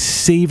feel like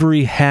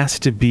savory has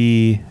to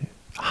be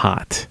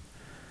hot.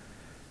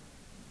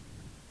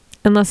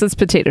 Unless it's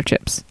potato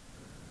chips.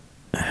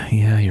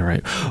 Yeah, you're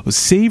right.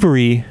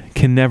 Savory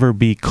can never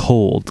be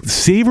cold.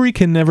 Savory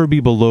can never be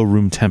below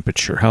room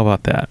temperature. How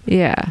about that?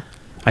 Yeah.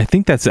 I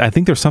think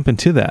there's something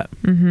to that.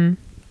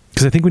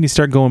 Because I think when you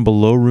start going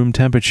below room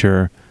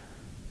temperature,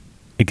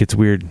 it gets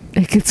weird.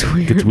 It gets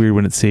weird. It gets weird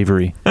when it's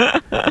savory.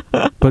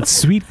 But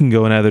sweet can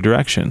go in either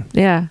direction.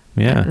 Yeah.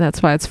 Yeah.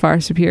 That's why it's far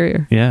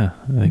superior. Yeah.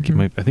 I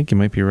think you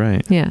might be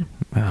right. Yeah.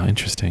 Wow,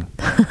 interesting.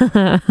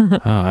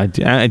 I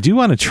do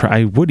want to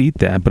try. I would eat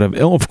that, but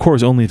of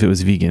course only if it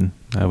was vegan.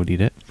 I would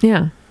eat it.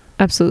 Yeah.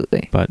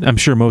 Absolutely. But I'm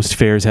sure most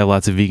fairs have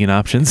lots of vegan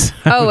options.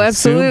 Oh,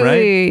 absolutely. Assume,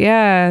 right?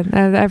 Yeah.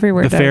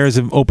 Everywhere. The fair is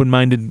an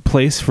open-minded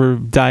place for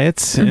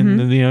diets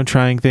and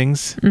trying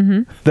things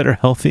that are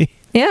healthy.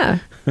 Yeah.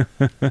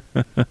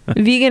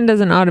 Vegan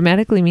doesn't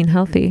automatically mean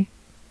healthy.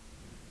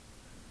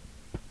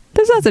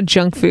 There's lots of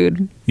junk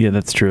food. Yeah,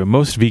 that's true.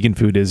 Most vegan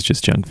food is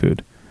just junk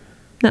food.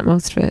 Not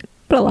most of it,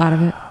 but a lot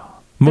of it.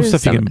 Most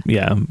There's stuff you can,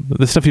 yeah,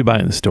 the stuff you buy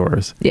in the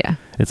stores. Yeah.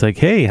 It's like,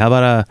 hey, how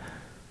about a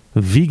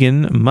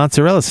vegan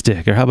mozzarella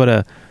stick? Or how about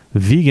a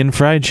vegan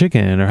fried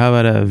chicken? Or how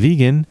about a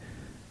vegan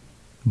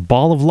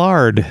ball of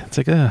lard? It's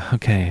like,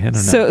 okay, I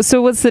don't know.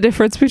 So what's the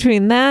difference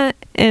between that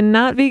and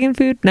not vegan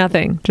food?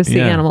 Nothing. Just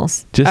the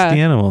animals. Just the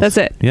animals. That's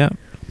it. Yeah.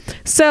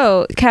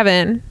 So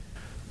Kevin,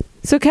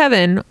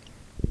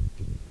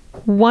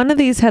 one of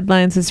these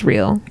headlines is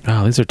real.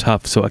 Oh, these are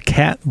tough. So a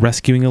cat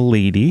rescuing a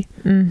lady.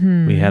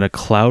 Mm-hmm. We had a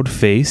cloud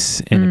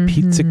face and a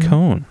pizza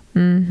cone.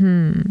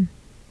 Mm-hmm.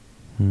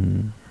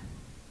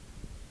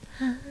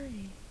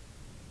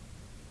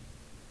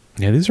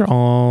 Yeah, these are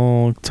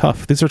all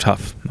tough. These are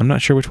tough. I'm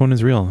not sure which one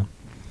is real.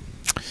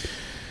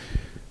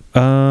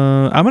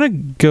 I'm going to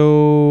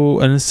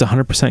go, and this is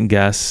 100%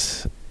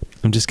 guess.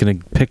 I'm just going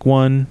to pick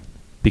one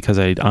because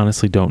I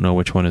honestly don't know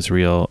which one is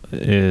real.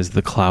 Is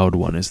the cloud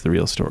one is the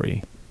real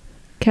story.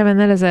 Kevin,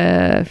 that is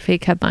a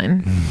fake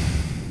headline.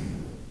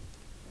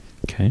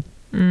 Okay.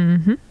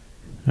 Mm-hmm.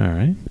 All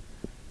right.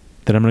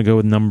 Then I'm going to go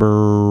with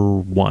number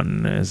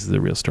 1 as the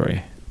real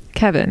story.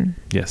 Kevin.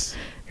 Yes.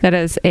 That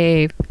is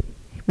a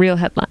real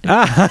headline.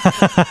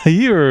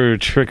 You're a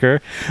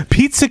tricker.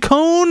 Pizza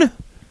cone?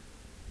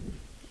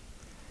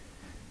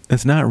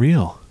 It's not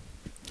real.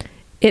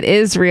 It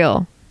is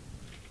real.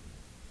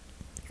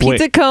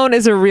 Pizza cone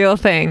is a real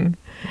thing.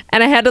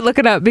 And I had to look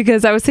it up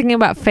because I was thinking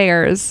about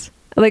fairs.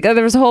 Like,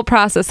 there was a whole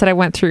process that I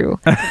went through.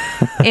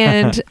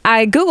 And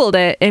I Googled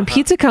it, and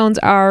pizza cones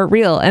are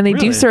real. And they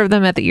do serve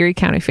them at the Erie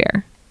County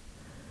Fair.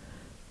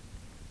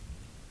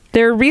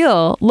 They're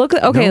real.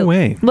 No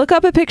way. Look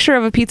up a picture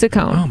of a pizza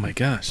cone. Oh my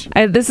gosh.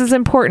 This is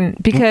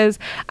important because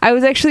I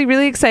was actually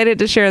really excited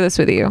to share this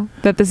with you,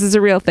 that this is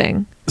a real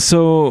thing.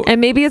 So,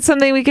 and maybe it's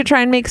something we could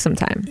try and make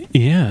sometime.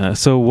 Yeah.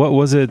 So what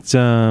was it?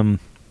 It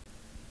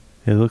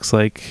looks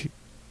like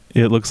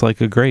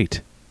a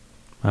grate.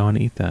 I want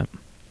to eat that.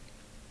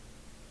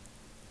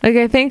 Like,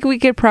 I think we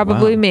could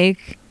probably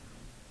make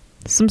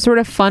some sort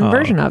of fun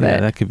version of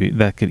it.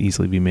 That could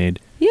easily be made.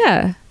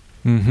 Yeah.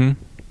 Mm-hmm.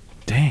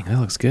 Dang, that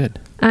looks good.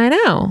 I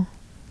know.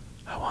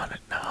 I want it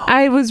now.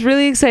 I was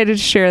really excited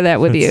to share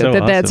that with you. So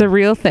that's a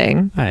real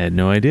thing. I had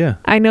no idea.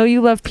 I know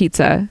you love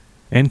pizza.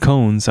 And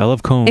cones. I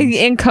love cones.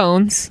 And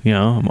cones. You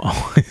know, I'm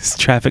always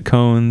traffic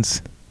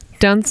cones.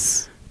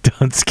 Dunce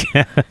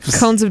caps.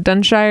 Cones of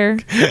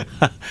Dunshire.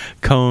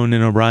 Cone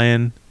and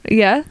O'Brien.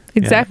 Yeah,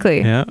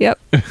 exactly. Yeah. Yep.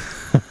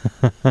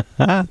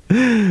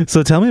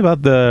 So tell me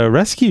about the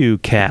rescue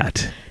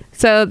cat.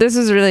 So this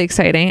is really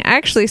exciting. I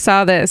actually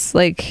saw this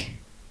a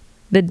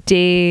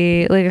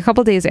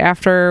couple days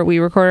after we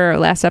recorded our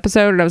last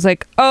episode, and I was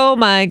like, oh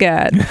my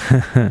God.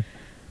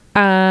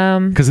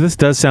 Because this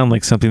does sound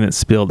like something that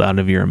spilled out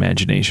of your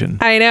imagination.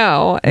 I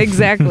know,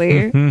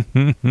 exactly.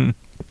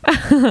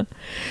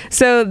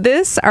 So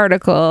this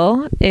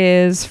article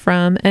is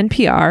from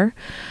NPR.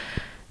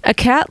 A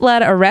cat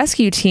led a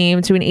rescue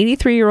team to an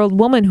 83-year-old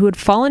woman who had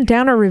fallen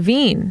down a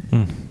ravine.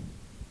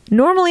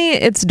 Normally,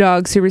 it's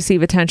dogs who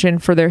receive attention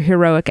for their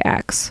heroic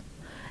acts.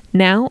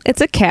 Now, it's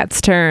a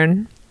cat's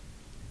turn.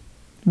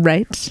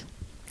 Right?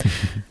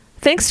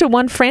 Thanks to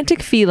one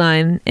frantic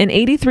feline, an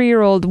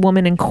 83-year-old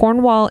woman in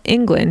Cornwall,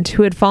 England,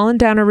 who had fallen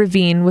down a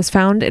ravine was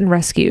found and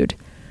rescued.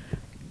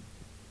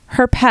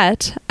 Her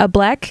pet, a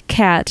black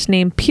cat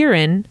named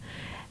Piran,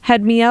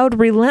 had meowed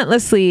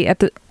relentlessly at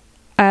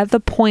the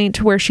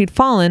point where she'd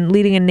fallen,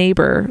 leading a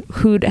neighbor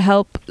who'd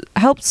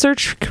helped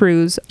search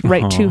crews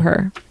right to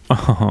her.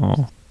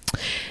 Oh.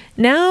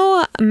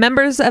 Now,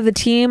 members of the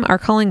team are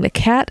calling the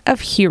cat a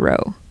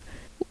hero.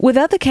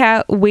 Without the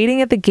cat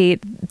waiting at the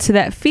gate to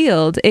that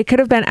field, it could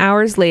have been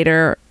hours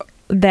later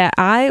that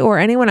I or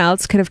anyone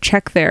else could have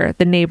checked there,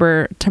 the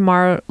neighbor,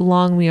 Tamar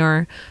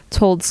Longmuir,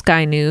 told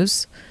Sky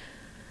News.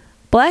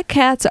 Black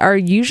cats are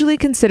usually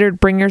considered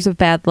bringers of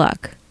bad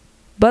luck,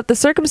 but the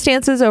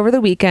circumstances over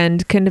the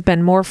weekend couldn't have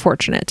been more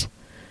fortunate.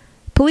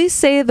 Police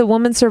say the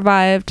woman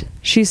survived.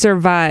 She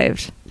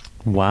survived.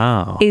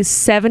 Wow. A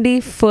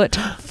 70-foot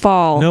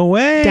fall. No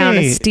way. Down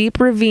a steep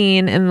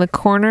ravine in the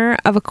corner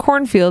of a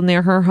cornfield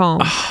near her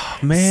home. Oh,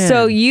 man.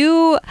 So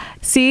you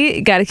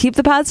got to keep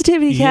the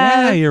positivity,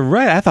 Kat. Yeah, you're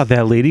right. I thought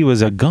that lady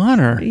was a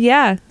goner.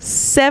 Yeah,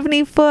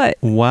 70 foot.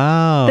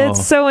 Wow.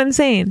 That's so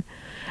insane.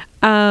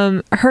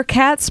 Her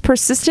cat's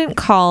persistent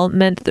call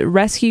meant that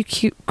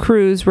rescue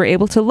crews were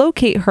able to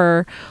locate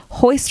her,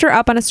 hoist her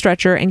up on a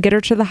stretcher, and get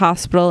her to the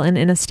hospital and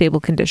in a stable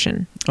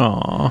condition.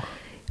 Aww.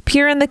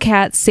 Piran the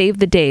cat saved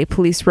the day,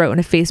 police wrote in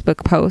a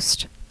Facebook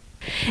post.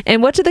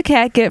 And what did the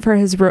cat get for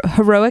his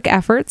heroic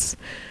efforts?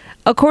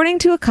 According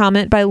to a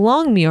comment by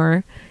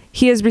Longmuir,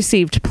 he has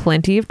received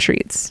plenty of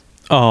treats.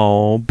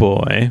 Oh,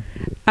 boy.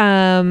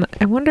 I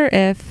want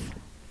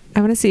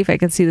to see if I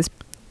can see this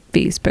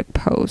Facebook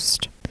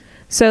post.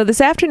 So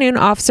this afternoon,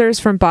 officers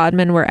from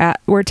Bodmin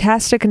were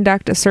tasked to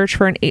conduct a search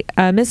for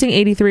a missing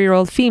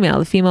 83-year-old female.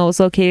 The female was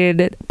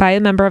located by a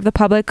member of the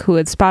public who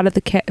had spotted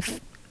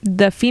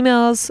the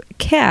female's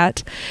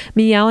cat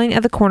meowing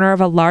at the corner of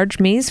a large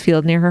maize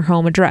field near her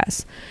home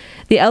address.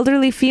 The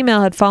elderly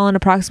female had fallen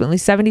approximately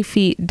 70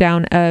 feet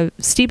down a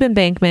steep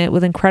embankment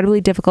with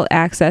incredibly difficult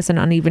access and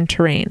uneven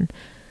terrain.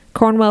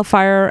 Cornwall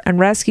Fire and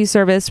Rescue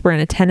Service were in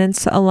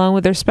attendance along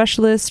with their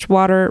specialist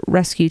water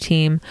rescue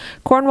team,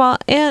 Cornwall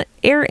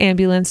Air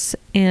Ambulance,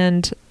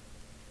 and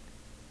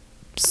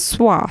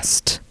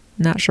SWAST.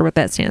 Not sure what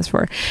that stands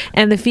for.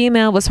 And the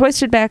female was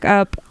hoisted back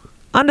up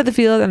onto the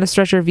field on a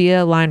stretcher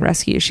via line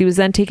rescue. She was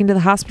then taken to the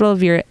hospital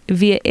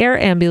via air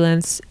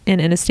ambulance and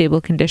in a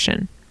stable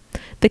condition.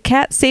 The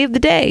cat saved the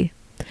day.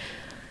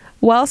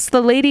 Whilst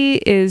the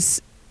lady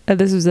is...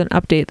 this was an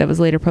update that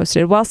was later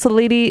posted. Whilst the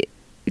lady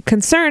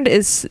concerned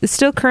is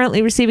still currently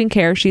receiving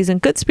care, she's in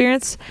good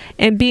spirits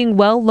and being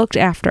well looked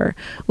after.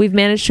 We've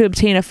managed to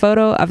obtain a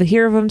photo of the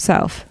hero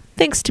himself.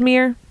 Thanks,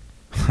 Tamir.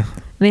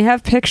 They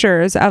have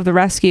pictures of the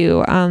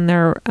rescue on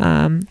their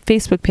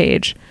Facebook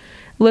page.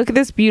 Look at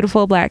this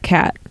beautiful black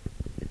cat.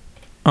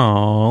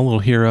 Oh, little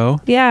hero.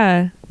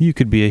 Yeah. You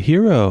could be a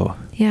hero.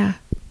 Yeah.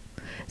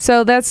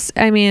 So that's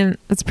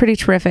pretty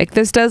terrific.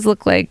 This does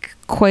look like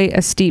quite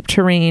a steep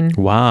terrain.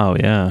 Wow,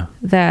 yeah.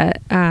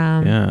 That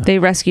they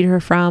rescued her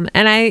from.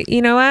 And I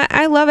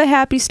love a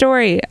happy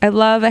story. I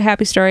love a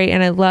happy story,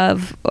 and I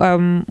love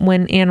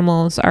when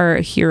animals are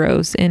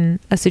heroes in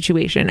a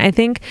situation. I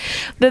think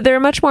that they're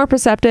much more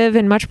perceptive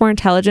and much more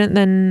intelligent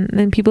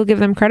than people give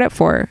them credit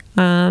for.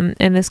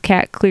 And this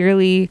cat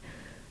clearly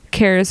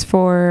cares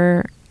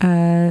for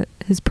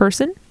his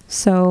person.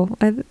 So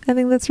I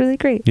think that's really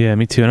great. Yeah,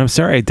 me too. And I'm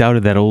sorry I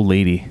doubted that old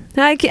lady.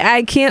 I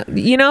can't.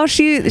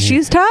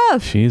 She's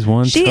tough. She's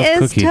one she tough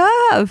cookie. She is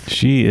tough.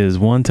 She is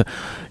one tough.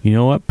 You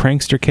know what,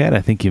 prankster cat?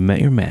 I think you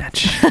met your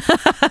match.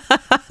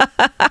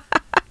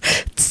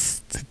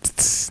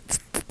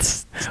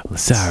 Well,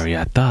 sorry,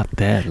 I thought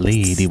that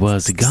lady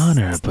was a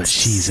goner, but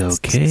she's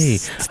okay.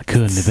 I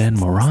couldn't have been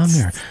more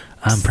wronger.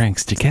 I'm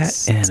Prankster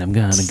Cat, and I'm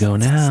gonna go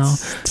now.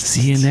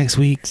 See you next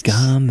week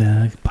on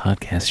the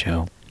podcast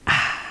show.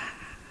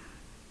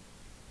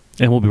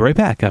 And we'll be right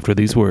back after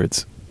these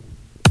words.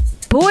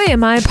 Boy,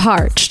 am I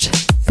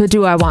parched. But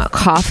do I want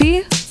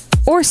coffee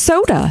or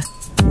soda?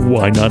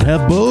 Why not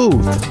have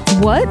both?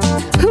 What?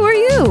 Who are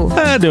you?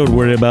 Don't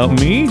worry about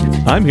me.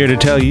 I'm here to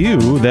tell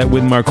you that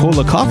with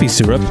Marcola coffee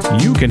syrup,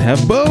 you can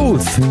have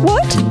both.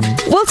 What?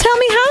 Well, tell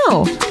me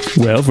how.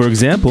 Well, for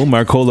example,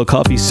 Marcola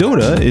coffee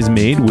soda is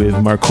made with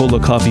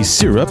Marcola coffee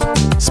syrup,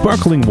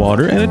 sparkling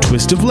water, and a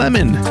twist of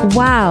lemon.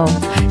 Wow,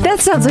 that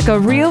sounds like a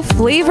real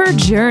flavor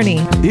journey.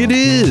 It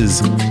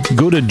is.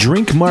 Go to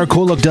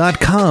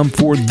drinkmarcola.com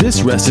for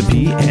this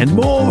recipe and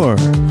more.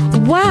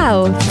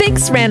 Wow,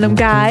 thanks, random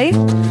guy.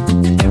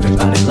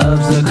 Everybody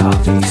loves the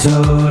coffee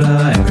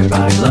soda.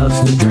 Everybody loves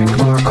to drink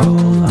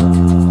Marcola.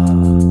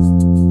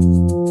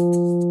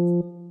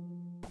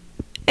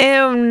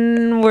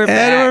 And we're back.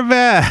 And we're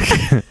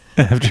back.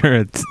 After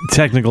a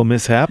technical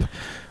mishap.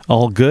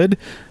 All good.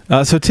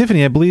 So,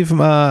 Tiffany, I believe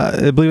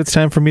it's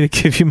time for me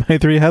to give you my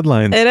 3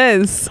 headlines. It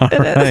is. All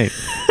right.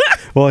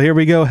 Well, here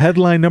we go.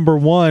 Headline number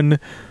 1.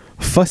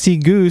 Fussy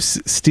Goose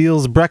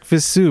steals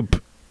breakfast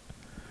soup.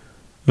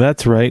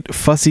 That's right.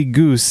 Fussy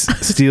Goose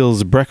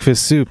steals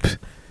breakfast soup.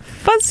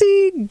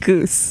 Fussy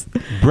Goose.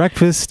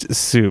 Breakfast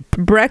soup.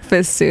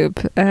 Breakfast soup.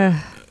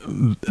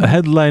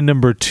 Headline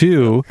number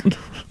 2.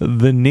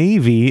 The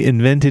Navy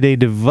invented a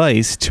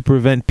device to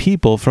prevent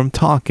people from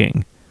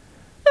talking.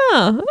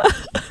 Oh.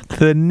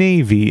 The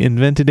Navy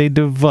invented a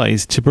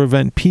device to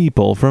prevent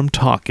people from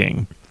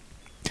talking.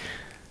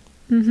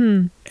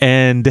 Mm-hmm.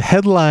 And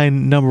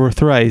headline number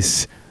 3.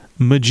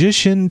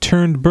 Magician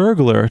turned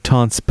burglar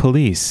taunts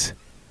police.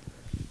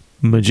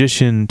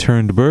 Magician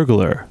turned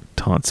burglar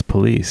taunts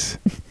police.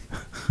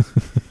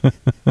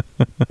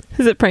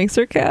 Is it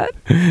Prankster Cat?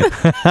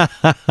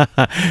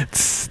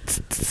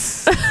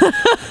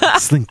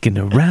 Slinking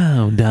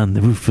around on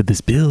the roof of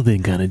this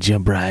building, gonna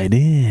jump right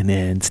in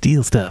and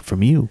steal stuff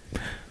from you.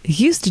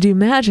 Used to do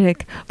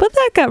magic, but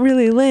that got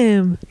really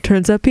lame.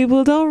 Turns out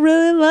people don't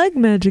really like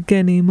magic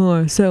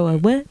anymore, so I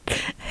went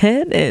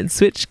ahead and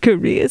switched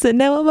careers, and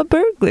now I'm a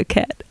burglar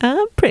cat.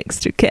 I'm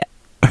Prankster Cat.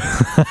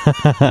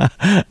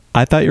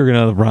 I thought you were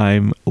gonna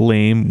rhyme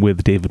lame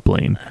with David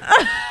Blaine.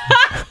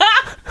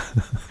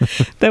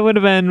 That would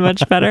have been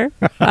much better.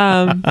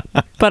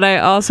 But I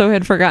also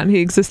had forgotten he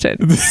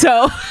existed.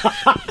 So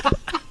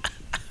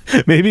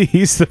maybe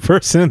he's the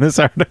person in this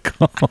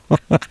article.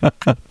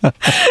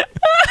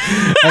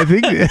 I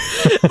think.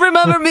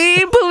 Remember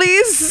me,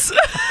 police?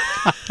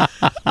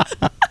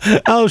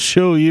 I'll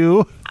show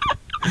you.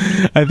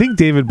 I think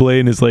David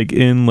Blaine is like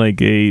in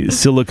like a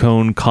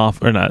silicone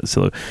coffin, or not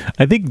silicone.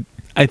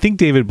 I think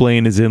David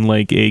Blaine is in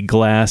like a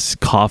glass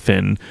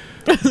coffin.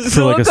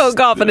 Silicone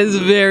coffin is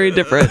very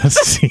different.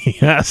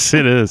 Yes,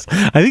 it is.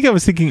 I think I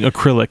was thinking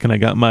acrylic, and I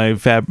got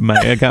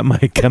my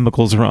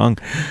chemicals wrong.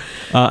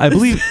 I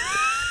believe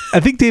I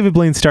think David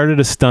Blaine started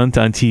a stunt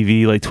on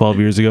TV like 12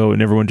 years ago,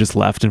 and everyone just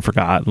left and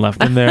forgot and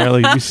left him there.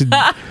 Like, we should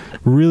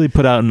really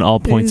put out an all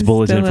points He's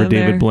bulletin still for in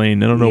David there.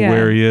 Blaine. I don't know Yeah.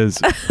 where he is.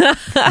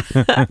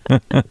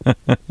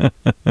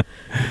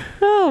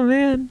 Oh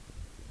man.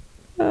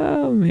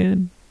 Oh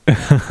man.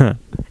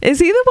 Is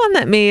he the one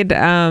that made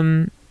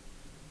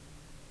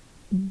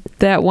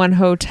that one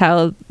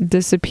hotel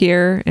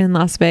disappear in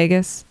Las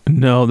Vegas?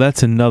 No,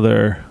 that's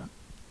another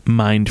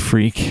mind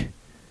freak.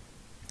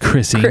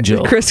 Chris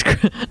Angel.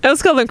 I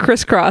was calling him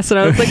Crisscross, and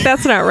I was like,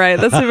 "That's not right.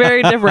 That's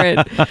very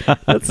different.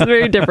 That's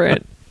very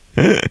different."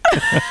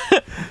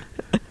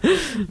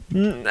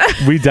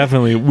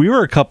 We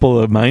were a couple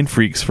of mind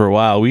freaks for a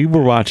while. We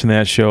were watching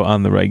that show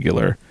on the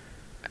regular.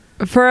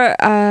 For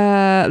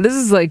this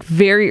is like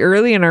very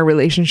early in our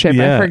relationship.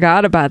 Yeah. I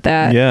forgot about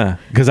that. Yeah,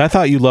 because I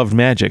thought you loved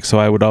magic, so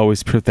I would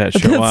always put that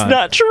show That's on.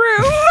 not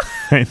true.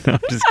 I know, I'm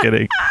just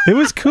kidding. It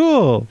was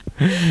cool.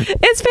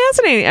 It's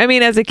fascinating. I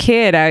mean, as a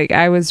kid,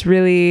 I was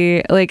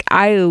really like,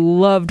 I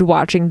loved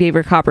watching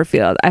David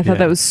Copperfield. I thought Yeah.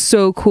 that was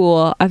so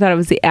cool. I thought it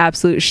was the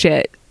absolute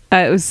shit.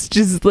 It was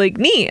just like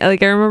neat.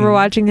 Like I remember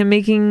watching him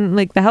making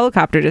like the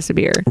helicopter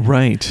disappear.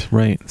 Right.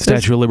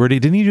 Statue of Liberty.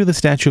 Didn't he do the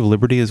Statue of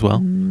Liberty as well?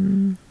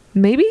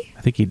 Maybe.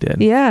 I think he did.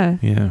 Yeah.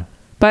 Yeah.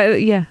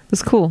 But yeah, it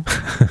was cool.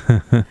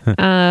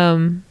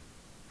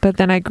 But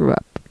then I grew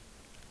up.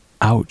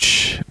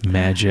 Ouch.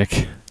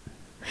 Magic.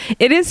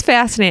 It is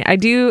fascinating. I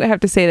do have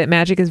to say that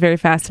magic is very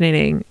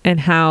fascinating, and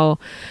how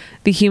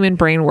the human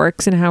brain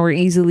works, and how we're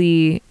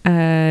easily,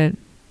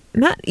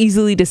 not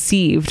easily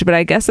deceived, but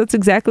I guess that's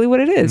exactly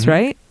what it is,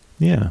 right?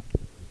 Yeah.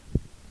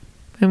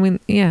 I mean,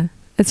 yeah,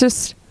 it's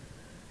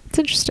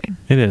interesting.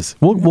 It is.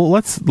 Well,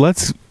 let's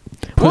put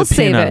We'll a pin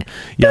save on, it.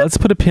 Yeah, let's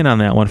put a pin on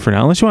that one for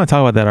now. Unless you want to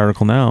talk about that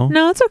article now.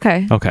 No, it's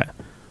okay. Okay.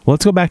 Well,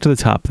 let's go back to the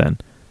top then.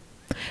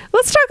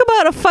 Let's talk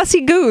about a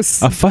fussy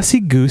goose. A fussy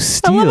goose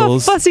I love a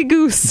steals fussy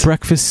goose.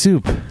 breakfast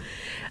soup.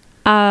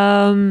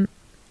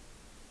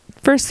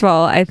 First of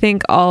all, I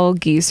think all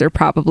geese are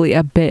probably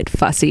a bit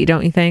fussy,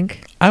 don't you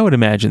think? I would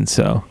imagine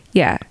so.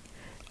 Yeah.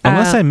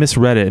 Unless I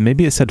misread it.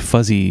 Maybe it said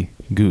fuzzy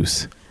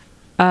goose.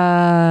 It's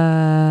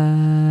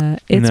No,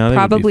 they would be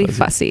probably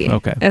fuzzy. fussy.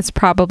 Okay. It's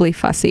probably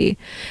fussy.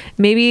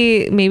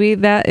 Maybe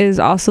that is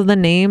also the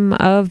name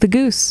of the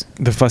goose.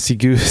 The fussy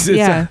goose.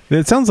 Yeah.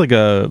 It sounds like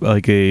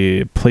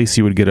a place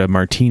you would get a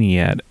martini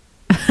at.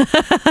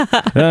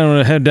 I'm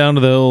gonna head down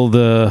to the old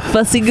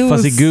Fussy goose.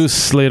 Fuzzy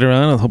goose later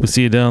on. I hope we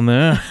see you down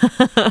there.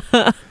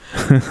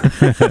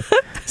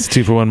 It's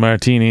 2-for-1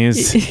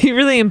 martinis. You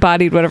really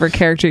embodied whatever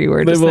character you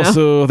were just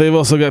now. They've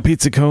also got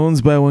pizza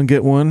cones. Buy one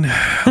get one.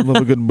 Love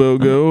a good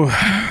BOGO.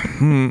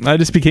 I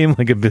just became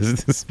like a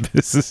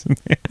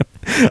businessman.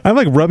 I'm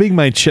like rubbing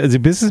my chest. Do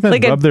businessmen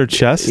Like rub their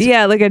chest?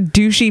 Yeah, like a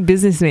douchey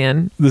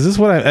businessman. This is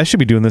what I should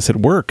be doing this at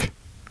work.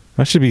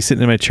 I should be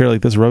sitting in my chair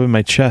like this, rubbing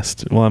my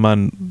chest while I'm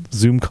on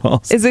Zoom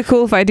calls. Is it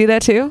cool if I do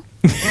that too?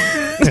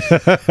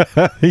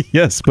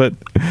 Yes, but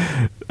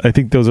I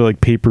think those are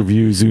like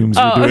pay-per-view Zooms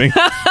you're doing.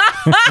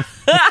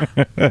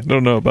 I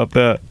don't know about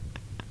that.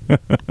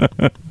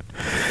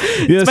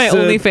 Yes, It's my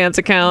OnlyFans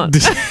account.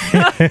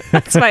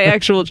 That's my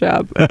actual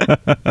job.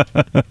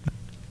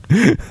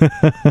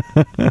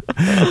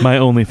 My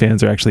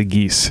OnlyFans are actually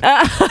geese.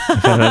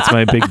 That's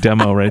my big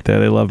demo right there.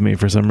 They love me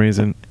for some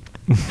reason.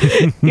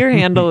 Your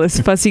handle is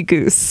Fussy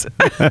Goose.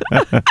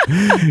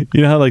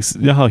 You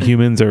know how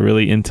humans are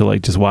really into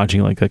like just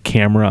watching like a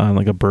camera on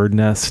like a bird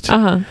nest.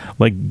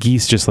 Like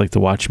geese just like to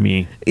watch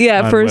me.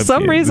 Yeah, on for webcam.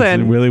 some It's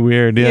reason. really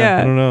weird. Yeah, Yeah.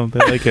 I don't know. They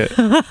like it.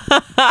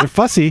 They're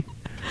fussy,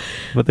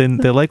 but then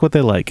they like what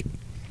they like.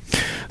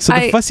 So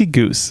the fussy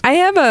goose. I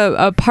have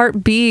a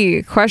part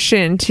B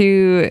question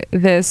to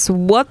this.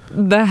 What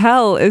the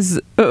hell is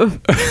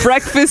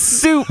breakfast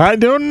soup? I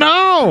don't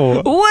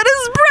know. What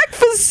is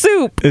breakfast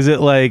soup? Is it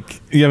like?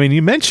 I mean,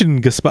 you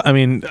mentioned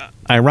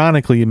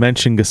ironically, you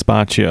mentioned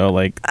gazpacho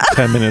like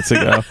 10 minutes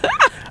ago.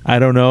 I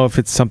don't know if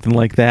it's something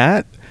like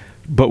that,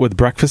 but with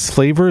breakfast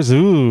flavors.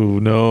 Ooh,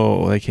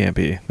 no, that can't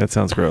be. That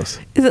sounds gross.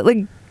 Is it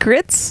like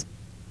grits?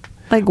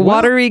 Like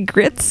watery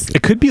grits?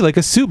 It could be like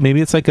a soup.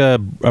 Maybe it's like a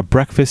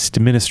breakfast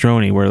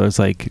minestrone where there's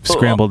like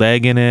scrambled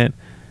egg in it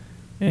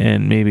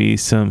and maybe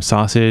some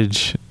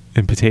sausage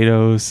and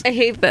potatoes. I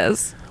hate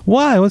this.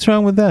 Why? What's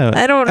wrong with that?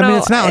 I don't know. I mean,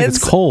 it's not like it's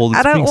cold.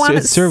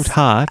 It's served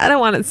hot. I don't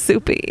want it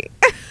soupy.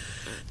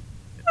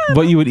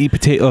 But you would eat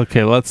potato.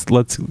 Okay, let's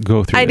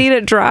go through. I need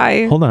it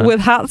dry. Hold on.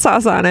 With hot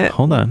sauce on it.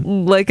 Hold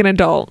on. Like an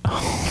adult.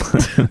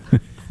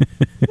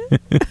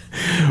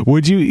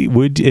 Would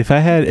if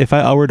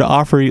I were to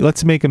offer you,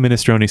 let's make a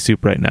minestrone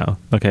soup right now.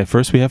 Okay,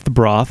 first we have the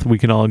broth. We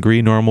can all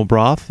agree normal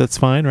broth. That's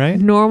fine, right?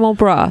 Normal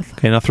broth.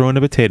 Okay, now throw in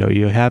a potato.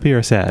 You happy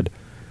or sad?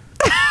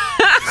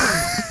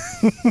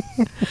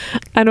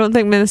 I don't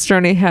think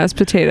minestrone has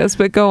potatoes,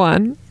 but go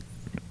on.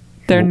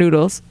 They're Well-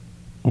 noodles.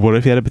 What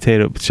if you had a piece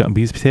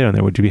of potato in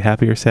there? Would you be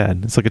happy or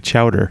sad? It's like a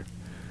chowder.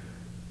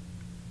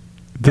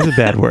 That's a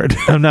bad word.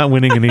 I'm not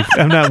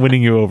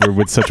winning you over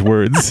with such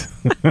words.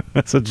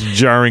 Such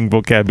jarring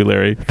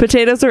vocabulary.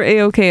 Potatoes are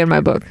A-okay in my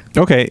book.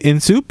 Okay, in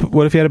soup,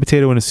 what if you had a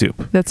potato in a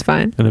soup? That's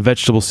fine. In a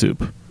vegetable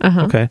soup.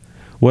 Uh-huh. Okay.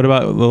 What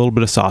about a little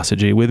bit of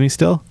sausage? Are you with me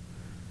still?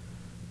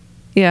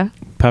 Yeah.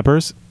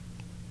 Peppers?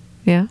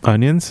 Yeah.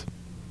 Onions?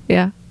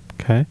 Yeah.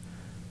 Okay.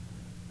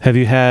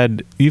 You've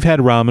had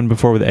ramen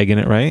before with egg in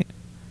it, right?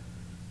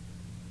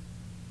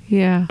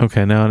 Yeah.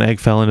 Okay, now an egg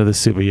fell into the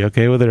soup. Are you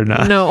okay with it or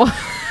not? No.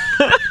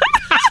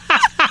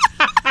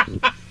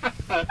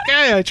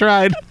 Okay, I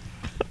tried.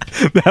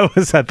 I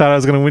thought I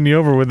was going to win you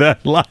over with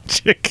that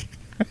logic.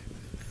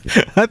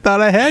 I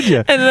thought I had you.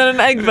 And then an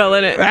egg fell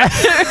in it.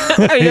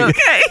 Are you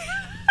okay?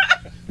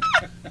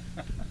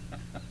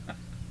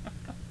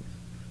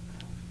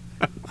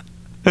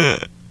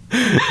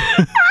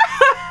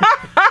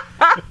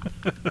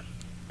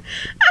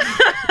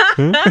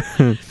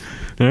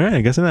 All right,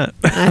 I guess I'm not.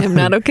 I am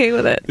not okay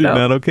with it. You're No.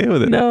 not okay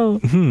with it? No.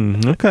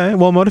 Okay.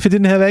 Well, what if it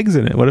didn't have eggs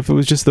in it? What if it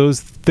was just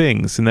those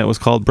things and that was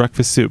called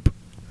breakfast soup?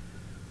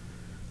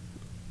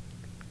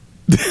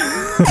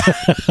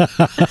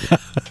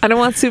 I don't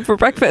want soup for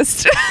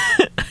breakfast.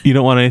 You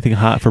don't want anything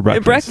hot for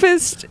breakfast?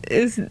 Breakfast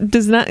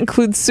does not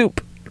include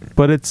soup.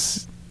 But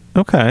it's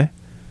okay.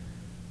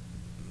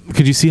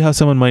 Could you see how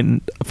someone might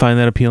find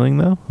that appealing,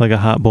 though? Like a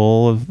hot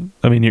bowl of...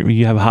 I mean,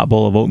 you have a hot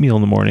bowl of oatmeal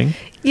in the morning.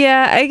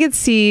 Yeah, I could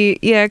see.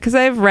 Yeah, because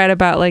I've read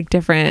about like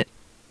different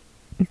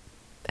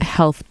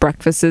health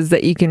breakfasts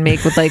that you can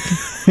make with like...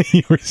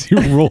 you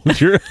rolled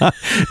your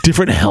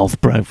different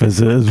health breakfasts.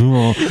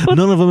 Well,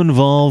 none of them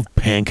involve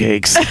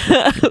pancakes.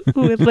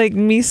 with like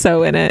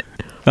miso in it.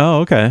 Oh,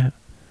 okay.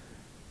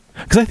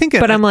 Because I think...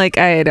 But I'm like,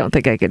 I don't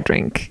think I could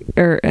drink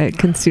or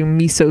consume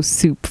miso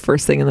soup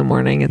first thing in the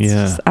morning. It's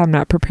just, I'm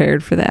not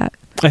prepared for that.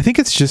 I think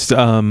it's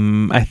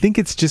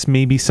just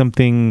maybe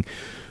something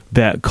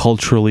that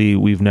culturally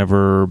we've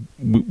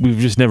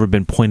just never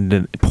been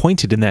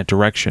pointed in that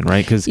direction,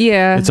 right? Because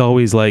it's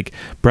always like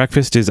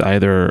breakfast is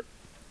either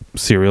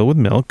cereal with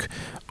milk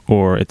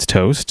or it's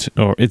toast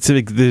or it's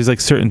like, there's like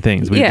certain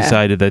things we've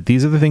decided that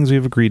these are the things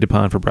we've agreed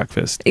upon for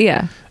breakfast.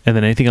 Yeah. And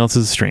then anything else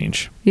is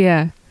strange.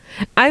 Yeah.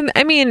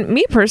 I mean,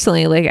 me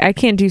personally, like I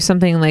can't do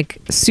something like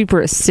super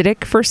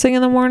acidic first thing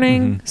in the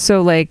morning. Mm-hmm.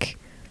 So like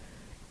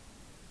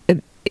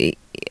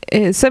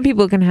some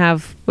people can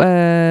have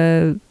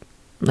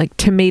like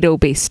tomato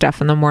based stuff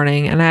in the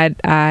morning, and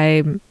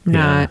I'm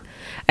not. Yeah.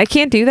 I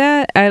can't do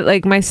that.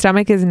 Like my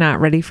stomach is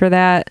not ready for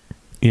that.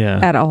 Yeah.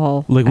 At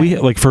all.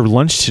 Like for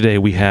lunch today,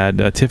 we had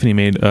Tiffany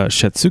made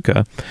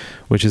shatsuka,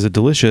 which is a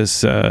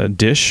delicious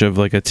dish of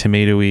like a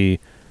tomatoey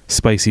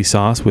spicy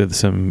sauce with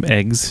some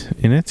eggs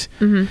in it.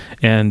 Mm-hmm.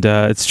 And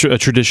it's a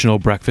traditional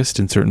breakfast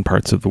in certain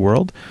parts of the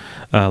world,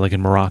 like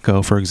in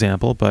Morocco, for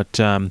example. But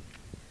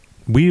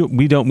we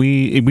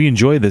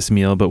enjoy this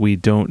meal, but we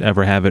don't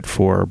ever have it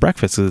for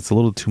breakfast because it's a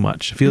little too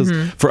much. It feels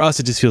for us,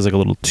 it just feels like a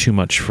little too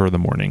much for the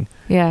morning.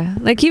 Yeah,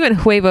 like even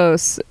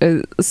huevos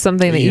is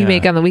something that you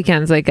make on the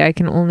weekends. Like I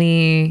can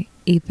only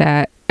eat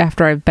that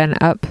after I've been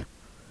up.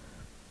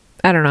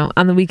 I don't know,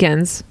 on the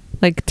weekends.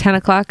 Like 10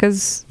 o'clock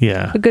is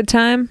a good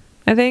time,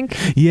 I think.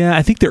 Yeah,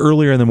 I think the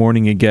earlier in the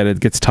morning you get, it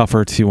gets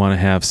tougher to want to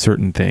have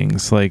certain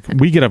things. Like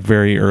we get up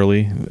very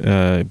early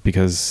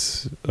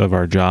because of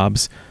our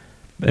jobs.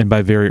 And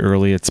by very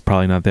early, it's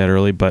probably not that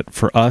early. But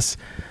for us,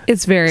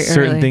 it's very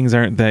certain early. Things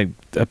aren't that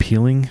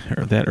appealing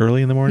or that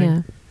early in the morning.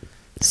 Yeah.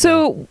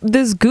 So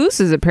this goose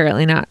is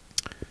apparently not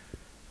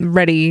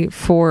ready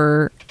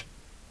for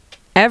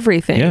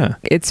everything. Yeah.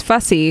 It's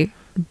fussy,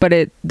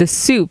 but the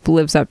soup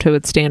lives up to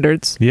its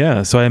standards.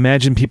 Yeah. So I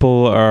imagine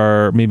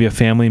maybe a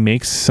family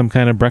makes some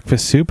kind of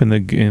breakfast soup, and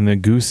the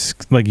goose,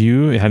 like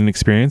you had an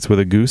experience with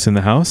a goose in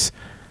the house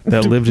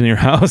that lived in your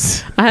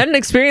house. I had an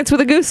experience with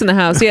a goose in the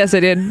house. Yes, I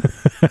did.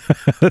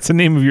 That's the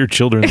name of your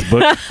children's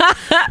book.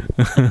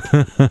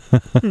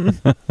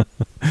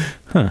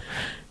 Huh.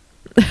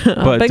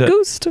 But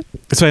goosed.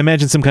 So I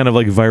imagine some kind of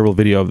like viral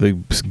video of the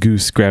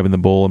goose grabbing the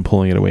bowl and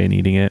pulling it away and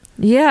eating it.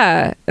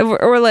 Yeah.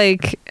 Or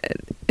like,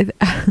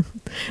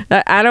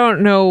 I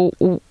don't know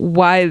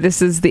why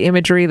this is the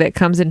imagery that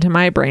comes into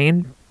my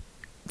brain.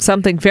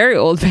 Something very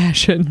old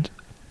fashioned.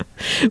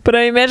 But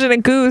I imagine a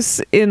goose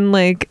in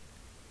like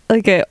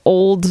an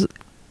old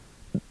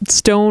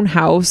stone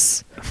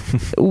house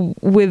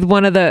with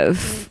one of the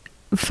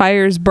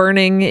fires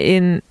burning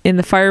in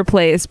the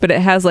fireplace, but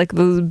it has like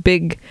those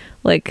big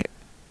like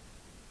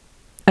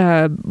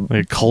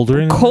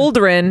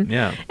cauldron,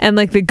 yeah, and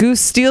like the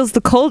goose steals the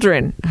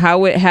cauldron.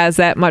 How it has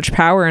that much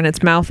power in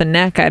its mouth and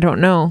neck, I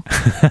don't know.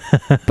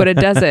 But it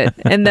does it,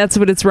 and that's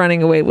what it's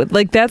running away with.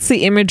 Like that's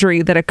the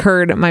imagery that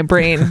occurred in my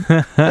brain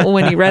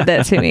when you read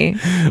that to me.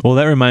 Well,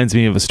 that reminds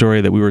me of a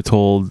story that we were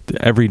told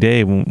every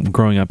day when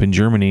growing up in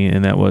Germany,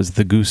 and that was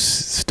the goose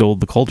stole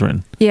the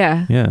cauldron.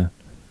 Yeah. Do you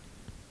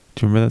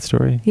remember that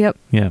story? Yep.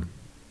 Yeah.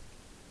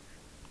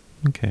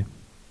 Okay.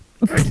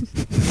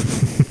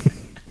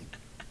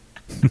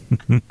 Do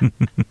you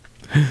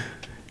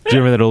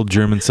remember that old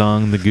German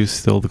song, "The Goose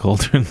Stole the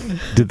Cauldron"?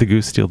 Did the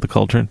goose steal the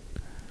cauldron?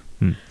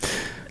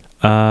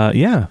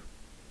 Yeah.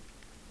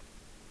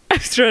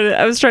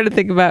 I was trying to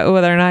think about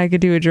whether or not I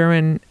could do a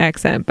German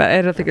accent, but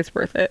I don't think it's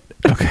worth it.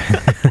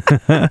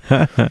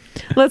 Okay.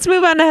 Let's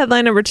move on to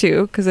headline number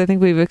 2, because I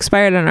think we've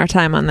expired on our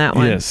time on that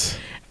one. Yes.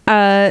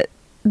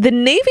 The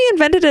Navy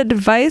invented a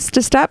device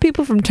to stop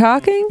people from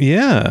talking.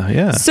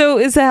 Yeah. So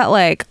is that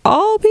like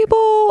all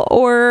people,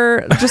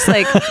 or just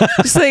like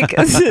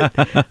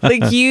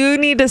like you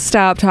need to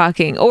stop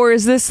talking, or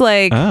is this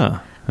like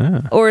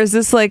or is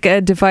this like a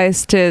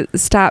device to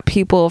stop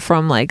people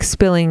from like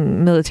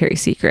spilling military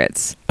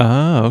secrets?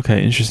 Oh,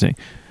 okay, interesting.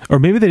 Or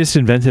maybe they just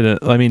invented it.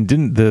 I mean,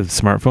 didn't the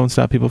smartphone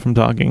stop people from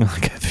talking?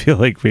 Like, I feel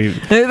like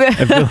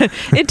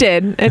It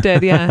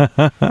did, yeah.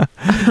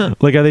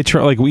 Like, are they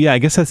I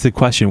guess that's the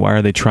question. Why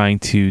are they trying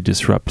to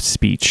disrupt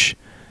speech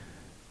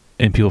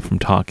and people from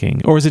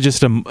talking? Or is it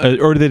just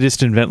or do they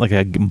just invent like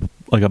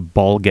a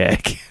ball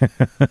gag?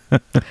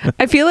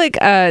 I feel like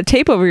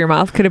tape over your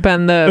mouth could have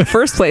been the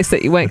first place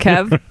that you went,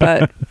 Kev,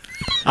 but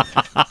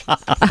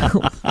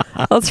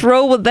let's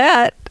roll with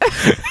that.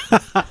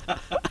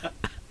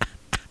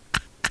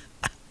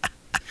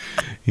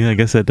 Yeah, I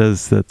guess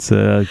that's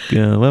I'm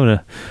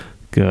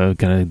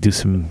gonna do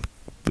some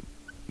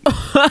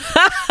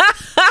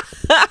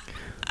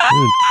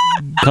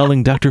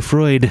calling Dr.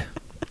 Freud.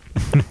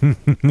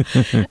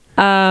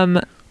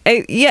 So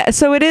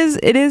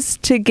it is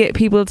to get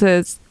people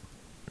to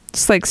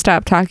just like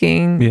stop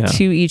talking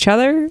to each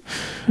other,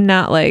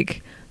 not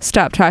like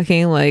stop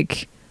talking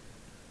like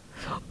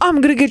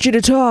I'm gonna get you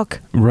to talk.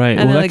 Right.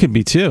 And well, that like, could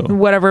be too.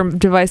 Whatever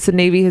device the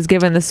Navy has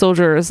given the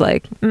soldier is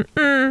like,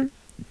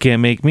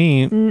 can't make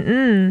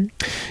me.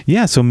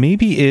 Yeah, so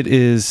maybe it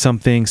is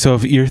something. So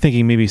if you're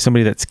thinking maybe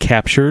somebody that's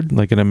captured,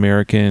 like an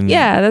American.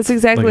 Yeah, that's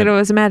exactly like what I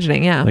was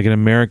imagining. Yeah, like an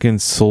American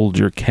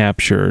soldier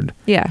captured.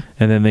 Yeah,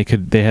 and then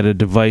they had a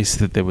device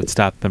that would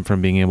stop them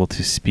from being able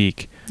to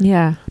speak.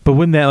 Yeah, but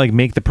wouldn't that like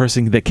make the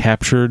person that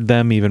captured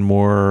them even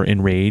more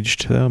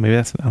enraged? Though maybe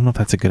I don't know if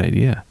that's a good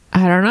idea.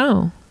 I don't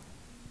know.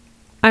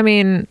 I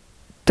mean,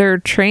 they're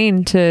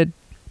trained to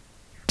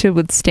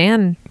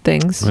withstand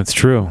things. That's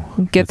true.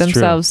 Get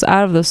themselves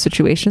out of those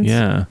situations.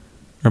 Yeah.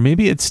 Or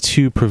maybe it's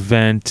to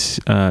prevent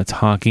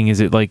talking. Is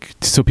it like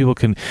so people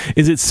can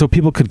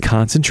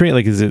concentrate?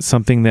 Like, is it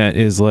something that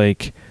is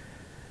like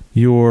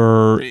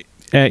you're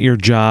at your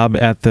job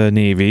at the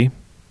Navy,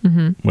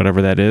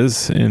 whatever that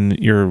is, and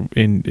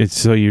it's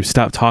so you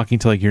stop talking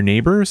to like your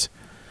neighbors?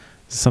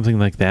 Something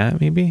like that,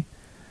 maybe?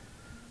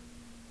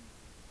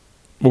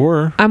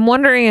 Or I'm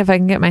wondering if I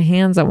can get my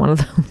hands on one of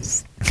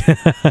those.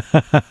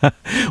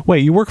 Wait,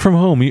 you work from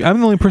home. I'm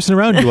the only person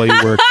around you while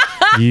you work.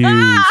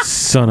 You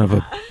son of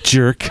a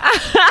jerk.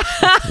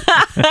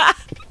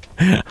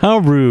 How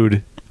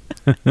rude.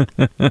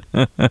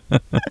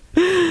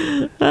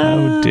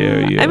 How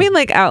dare you? I mean,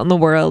 like out in the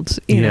world,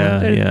 you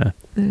know.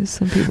 There's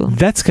some people.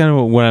 That's kind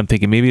of what I'm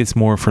thinking. Maybe it's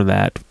more for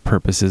that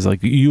purposes.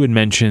 Like you had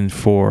mentioned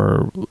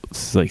for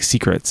like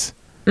secrets.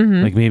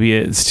 Like maybe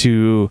it's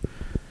to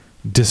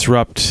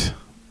disrupt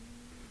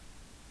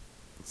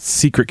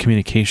secret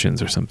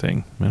communications or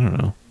something. I don't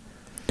know.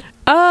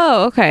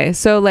 Oh, okay.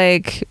 So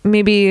like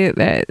maybe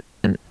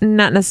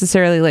not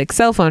necessarily like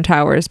cell phone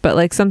towers, but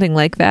like something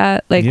like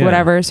that, like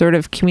whatever sort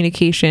of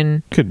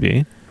communication could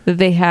be that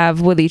they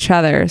have with each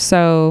other.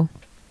 So,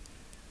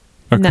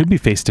 or could be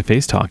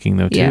face-to-face talking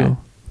though too. Yeah.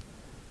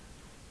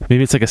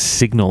 Maybe it's like a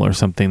signal or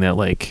something that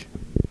like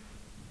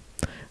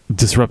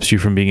disrupts you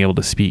from being able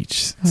to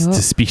speech. To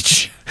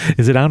speech.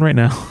 Is it on right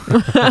now?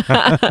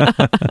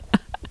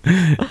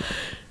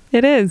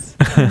 It is.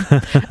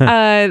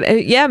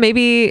 Yeah,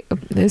 maybe.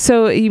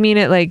 So you mean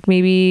it like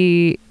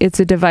maybe it's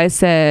a device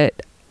that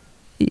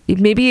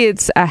maybe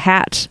it's a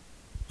hat.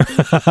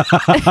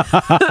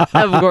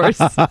 Of course.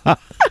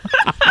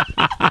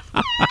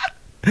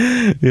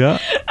 Yeah.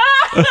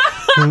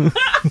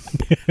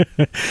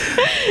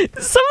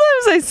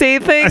 Sometimes I say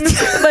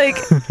things like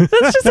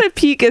that's just a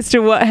peek as to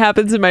what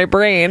happens in my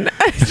brain.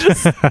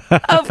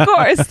 Of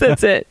course,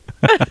 that's it.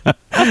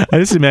 I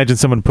just imagine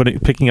someone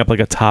picking up like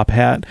a top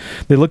hat.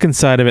 They look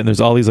inside of it and there's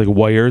all these like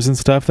wires and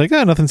stuff. Like,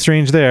 oh, nothing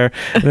strange there.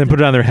 And then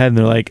put it on their head and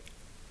they're like,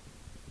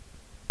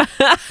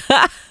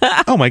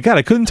 oh my God,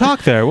 I couldn't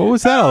talk there. What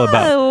was that all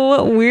about?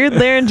 What weird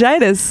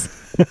laryngitis.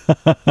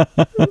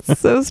 That's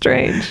so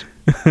strange.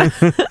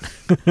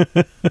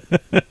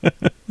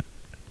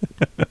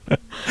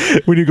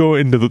 When you go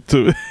into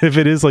if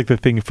it is like the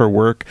thing for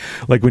work,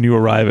 like when you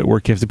arrive at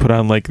work, you have to put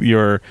on like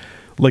your,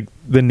 like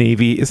the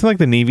Navy. It's not like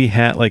the Navy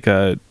hat, like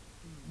a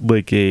I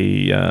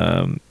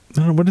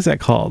don't know, what is that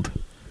called?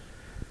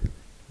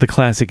 The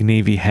classic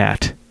Navy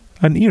hat.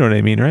 You know what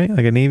I mean, right?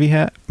 Like a Navy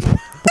hat.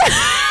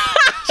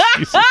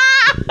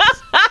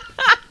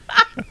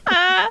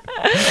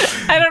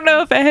 I don't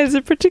know if it has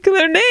a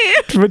particular name.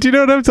 But you know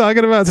what I'm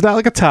talking about? It's not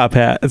like a top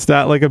hat. It's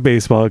not like a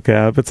baseball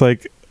cap. It's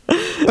like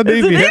a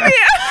Navy hat.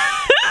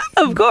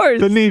 Of course.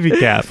 The Navy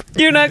cap.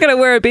 You're not going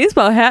to wear a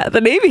baseball hat,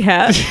 the Navy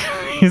hat.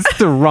 It's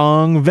the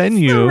wrong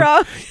venue.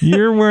 wrong-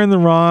 You're wearing the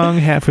wrong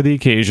hat for the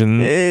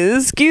occasion.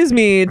 Excuse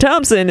me,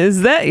 Thompson,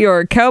 is that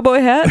your cowboy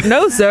hat?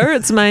 No, sir,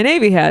 it's my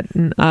Navy hat.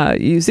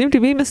 You seem to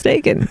be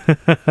mistaken.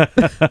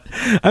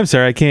 I'm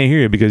sorry, I can't hear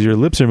you because your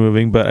lips are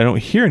moving, but I don't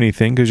hear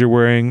anything because you're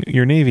wearing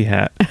your Navy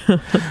hat.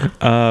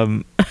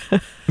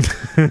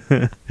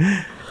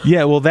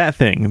 Yeah, well, that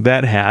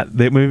hat,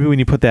 maybe when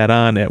you put that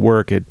on at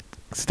work, it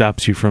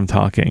stops you from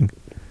talking.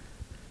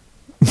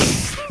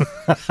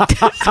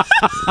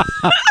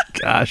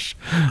 Gosh,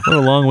 what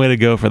a long way to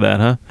go for that,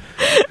 huh?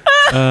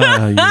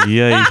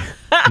 Yay.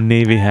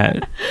 Navy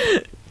hat.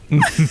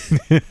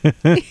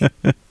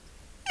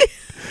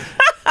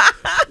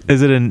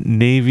 Is it a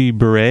Navy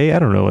beret? I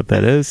don't know what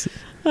that is.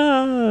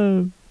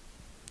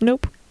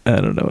 Nope. I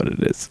don't know what it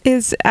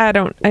is. I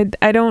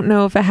don't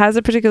know if it has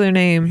a particular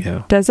name.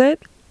 Yeah. Does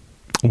it?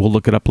 We'll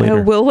look it up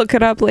later. We'll look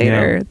it up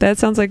later. Yeah. That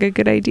sounds like a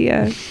good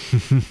idea.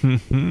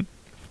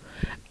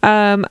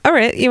 All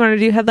right. You want to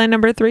do headline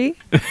number 3?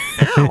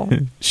 Ow.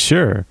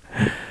 Sure.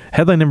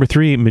 Headline number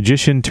 3,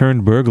 magician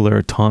turned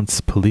burglar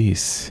taunts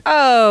police.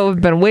 Oh,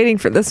 I've been waiting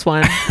for this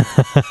one.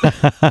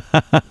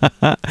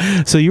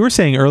 So you were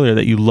saying earlier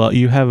that you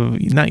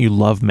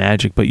love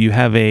magic, but you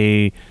have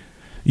a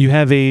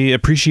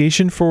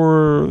appreciation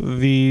for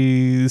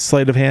the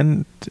sleight of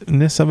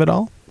handness of it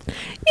all?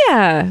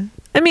 Yeah.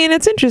 I mean,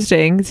 it's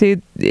interesting. See,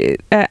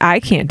 I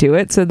can't do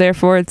it, so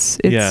therefore it's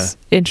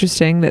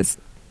interesting that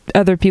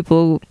other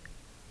people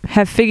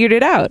have figured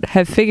it out.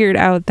 Have figured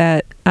out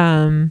that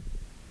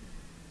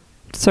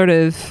sort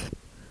of,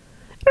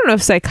 I don't know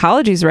if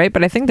psychology is right,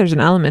 but I think there's an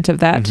element of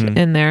that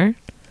in there.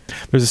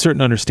 There's a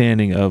certain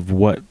understanding of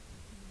what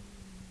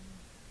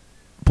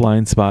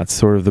blind spots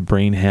sort of the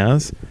brain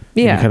has.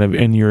 Yeah.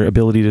 And your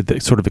ability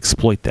to sort of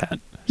exploit that.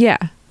 Yeah.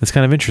 It's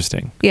kind of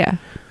interesting. Yeah.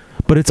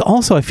 But it's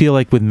also, I feel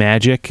like with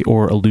magic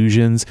or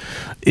illusions,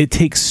 it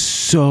takes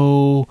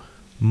so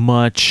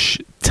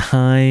much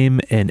time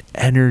and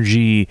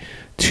energy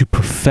to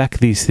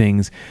perfect these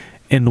things.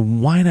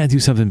 And why not do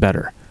something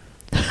better?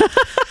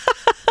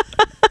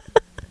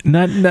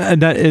 not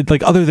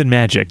like other than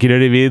magic, you know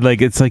what I mean?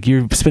 Like, it's like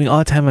you're spending all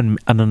the time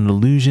on an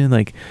illusion.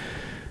 Like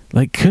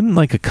couldn't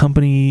like a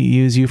company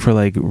use you for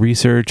like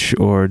research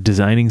or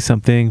designing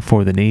something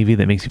for the Navy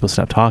that makes people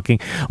stop talking?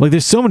 Like,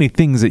 there's so many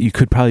things that you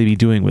could probably be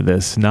doing with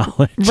this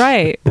knowledge.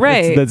 Right.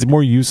 That's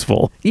more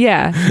useful.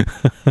 Yeah,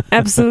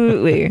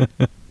 absolutely.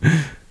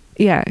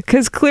 Yeah,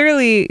 because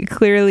clearly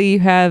you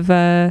have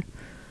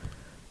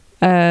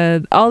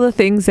all the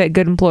things that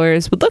good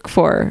employers would look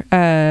for.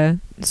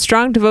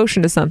 Strong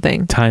devotion to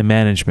something. Time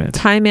management,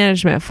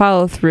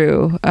 follow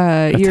through.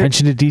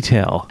 attention to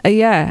detail.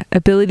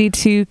 Ability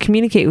to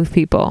communicate with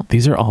people.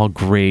 These are all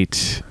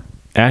great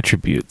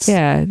attributes.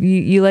 Yeah,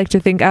 you like to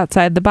think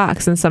outside the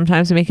box and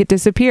sometimes make it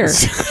disappear.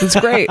 It's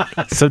great.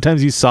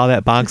 Sometimes you saw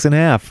that box in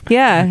half.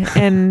 Yeah,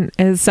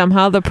 and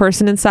somehow the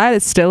person inside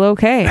is still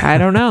okay. I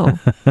don't know.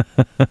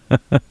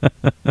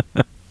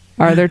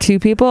 Are there 2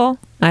 people?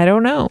 I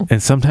don't know.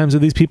 And sometimes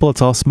with these people,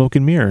 it's all smoke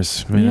and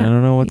mirrors. I mean, I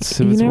don't know I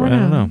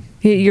don't know.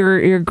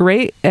 You're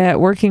great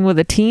at working with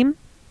a team.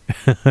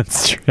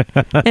 That's true.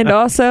 And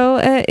also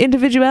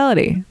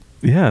individuality.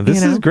 Yeah,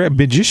 this is great.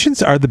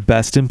 Magicians are the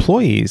best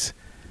employees.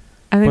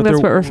 I think that's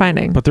what we're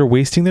finding. But they're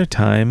wasting their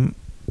time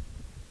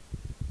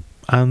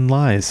on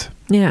lies.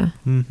 Yeah.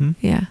 Mm-hmm.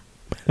 Yeah.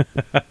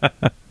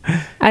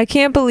 I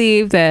can't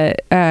believe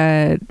that,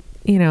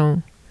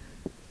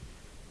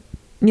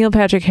 Neil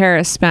Patrick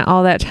Harris spent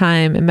all that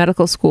time in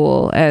medical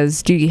school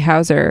as Doogie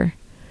Howser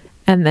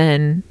and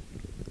then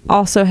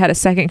also had a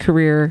second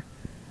career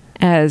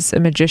as a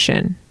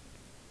magician.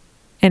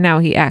 And now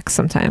he acts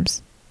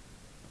sometimes.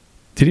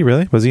 Did he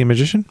really? Was he a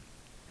magician?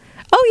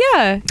 Oh,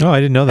 yeah. Oh, I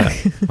didn't know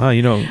that. Wow,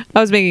 I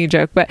was making a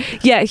joke, but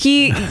yeah,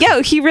 he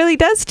really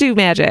does do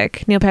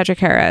magic, Neil Patrick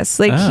Harris.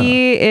 Like,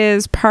 he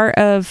is part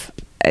of,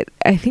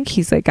 I think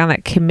he's like on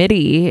that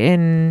committee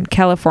in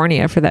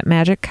California for that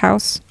magic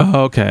house.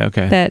 Oh, okay.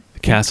 That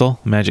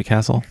Magic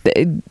Castle.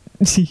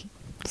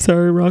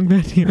 Sorry, wrong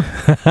venue.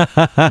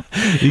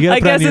 I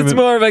guess it's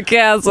more of a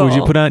castle. Would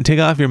you take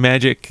off your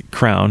magic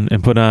crown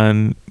and put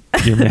on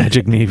your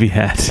magic Navy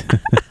hat?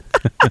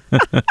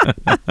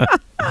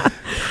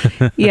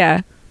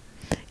 Yeah.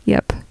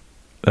 Yep.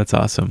 That's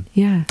awesome.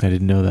 Yeah. I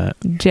didn't know that.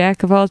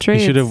 Jack of all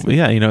trades. He should have,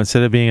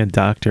 instead of being a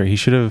doctor, he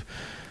should have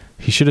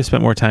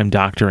spent more time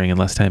doctoring and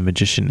less time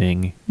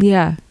magicianing.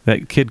 Yeah.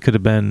 That kid could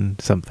have been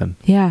something.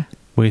 Yeah.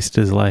 Wasted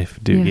his life,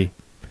 Doogie. Yeah.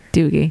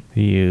 Doogie.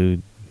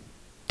 You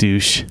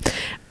douche.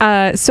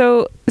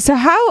 So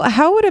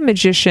how would a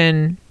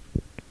magician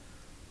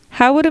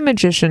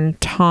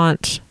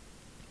taunt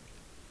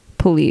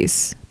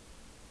police?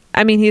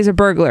 I mean, he's a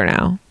burglar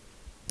now.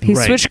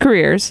 He's switched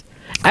careers.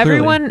 Clearly.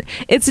 Everyone,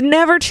 it's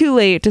never too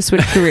late to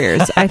switch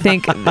careers, I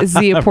think, is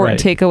the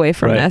important takeaway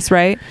from this,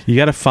 right? You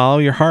got to follow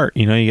your heart.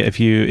 If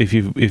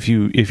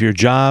your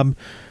job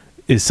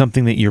is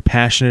something that you're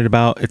passionate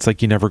about, it's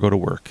like you never go to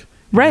work.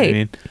 You know what I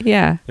mean?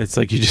 Yeah. It's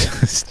like you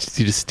just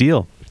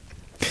steal.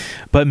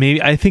 But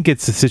maybe I think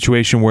it's a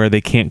situation where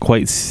they can't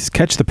quite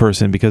catch the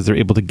person because they're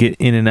able to get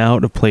in and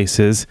out of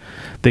places.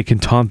 They can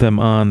taunt them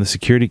on the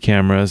security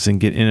cameras and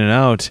get in and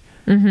out,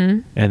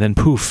 and then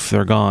poof,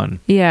 they're gone.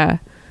 Yeah.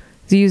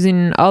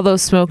 Using all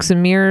those smokes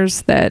and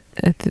mirrors that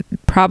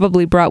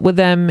probably brought with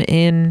them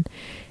in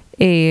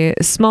a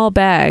small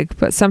bag,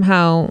 but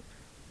somehow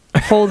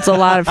holds a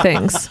lot of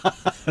things.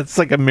 It's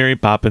like a Mary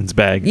Poppins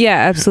bag. Yeah,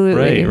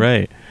 absolutely.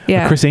 Right.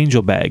 Yeah. A Chris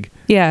Angel bag.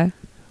 Yeah.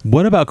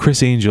 What about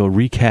Chris Angel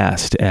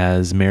recast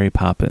as Mary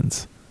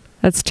Poppins?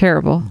 That's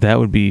terrible. That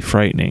would be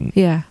frightening.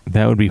 Yeah.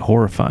 That would be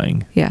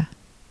horrifying. Yeah.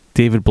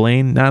 David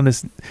Blaine,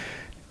 doesn't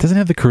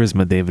have the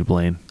charisma David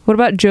Blaine. What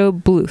about Joe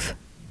Bluth?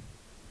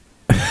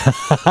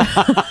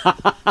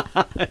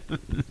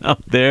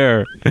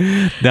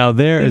 Now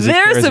there is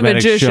There's a a charismatic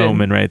magician.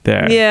 showman right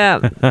there.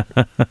 Yeah.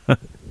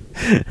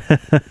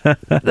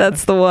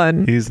 That's the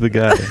one. He's the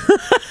guy.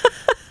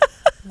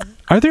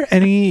 Are there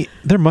any?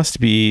 There must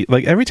be.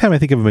 Like every time I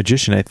think of a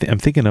magician, I'm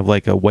thinking of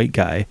like a white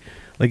guy.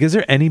 Like, is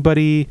there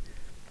anybody?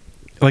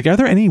 Like, are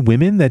there any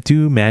women that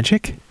do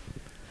magic?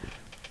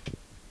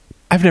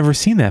 I've never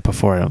seen that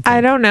before.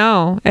 I don't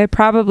know. It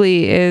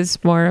probably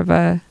is more of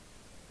a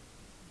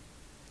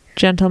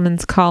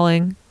gentleman's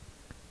calling.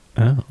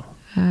 Oh.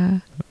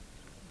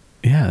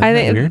 Yeah, I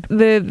think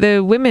think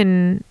the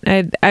women.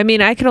 I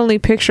mean, I can only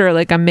picture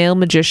like a male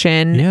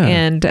magician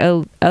and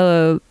a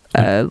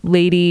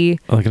lady,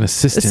 like an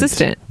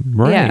assistant.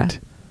 Right. Yeah.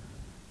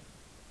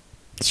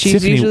 She's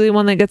Tiffany, usually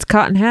one that gets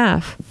cut in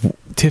half.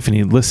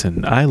 Tiffany,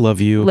 listen, I love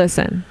you.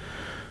 Listen,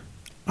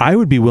 I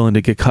would be willing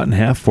to get cut in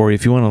half for you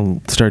if you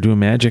want to start doing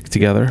magic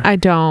together. I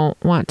don't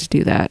want to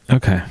do that.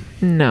 Okay.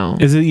 No.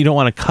 Is it you don't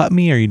want to cut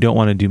me or you don't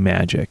want to do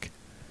magic?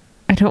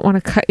 I don't want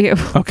to cut you.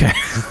 Okay.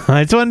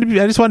 I just wanted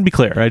to be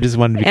clear.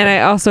 And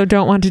I also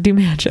don't want to do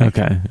magic.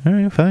 Okay. All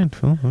right, fine.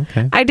 Well,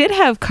 okay. I did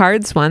have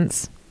cards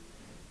once.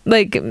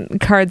 Like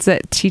cards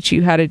that teach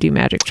you how to do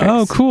magic tricks.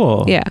 Oh,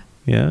 cool. Yeah.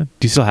 Yeah.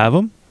 Do you still have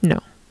them? No.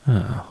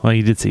 Oh, well,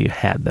 you did say you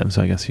had them,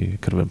 so I guess you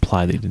could have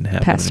implied that you didn't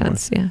have Past them anymore.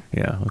 tense, yeah.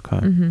 Yeah,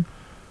 okay. Mm-hmm.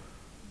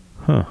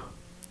 Huh.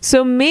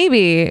 So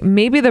maybe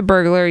the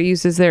burglar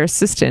uses their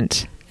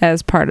assistant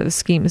as part of the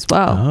scheme as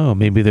well. Oh,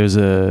 maybe there's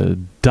a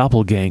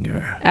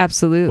doppelganger.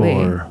 Absolutely.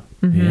 Or,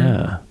 Mhm.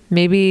 yeah.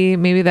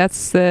 Maybe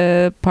that's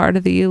the part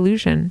of the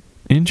illusion.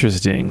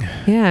 Interesting.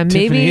 Yeah,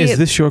 Tiffany, maybe is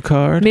this your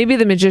card? Maybe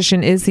the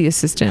magician is the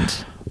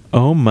assistant.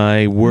 Oh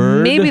my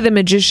word. Maybe the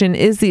magician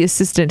is the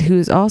assistant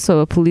who's also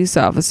a police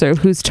officer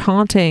who's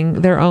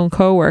taunting their own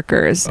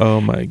coworkers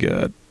Oh my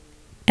god.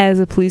 as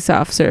a police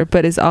officer,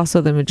 but is also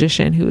the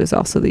magician who is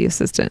also the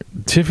assistant.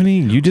 Tiffany,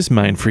 you just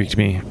mind freaked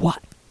me. What?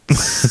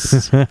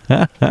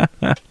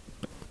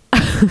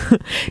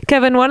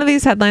 Kevin, one of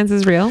these headlines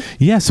is real.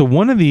 Yeah, so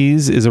one of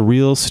these is a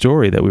real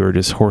story that we were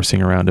just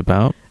horsing around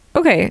about.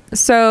 Okay,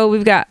 so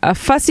we've got a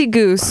fussy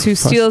goose who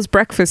steals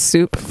breakfast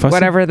soup,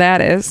 whatever that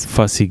is.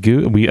 Fussy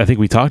goose. I think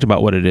we talked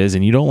about what it is,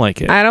 and you don't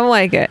like it. I don't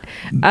like it.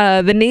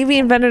 The Navy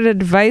invented a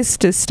device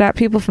to stop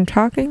people from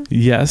talking.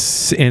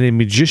 Yes, and a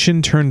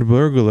magician turned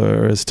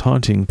burglar is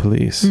taunting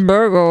police.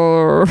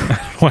 Burglar.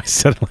 Why I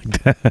said it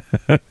like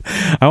that?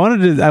 I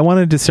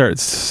wanted to start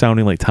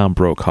sounding like Tom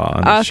Brokaw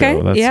on the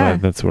show.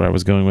 That's where I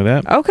was going with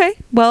that. Okay,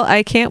 well,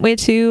 I can't wait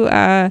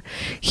to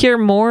hear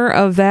more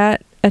of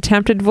that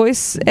attempted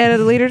voice at a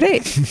later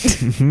date.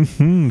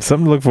 Something to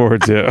look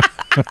forward to.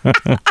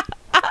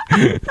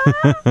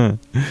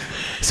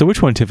 So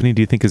which one, Tiffany,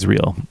 do you think is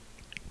real?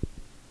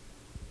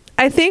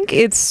 I think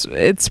it's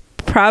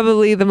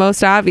probably the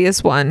most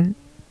obvious one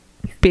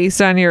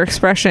based on your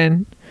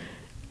expression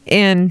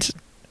and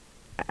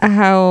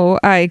how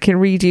I can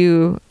read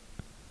you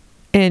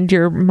and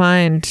your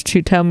mind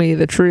to tell me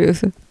the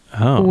truth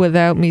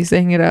without me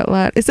saying it out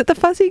loud. Is it the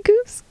fussy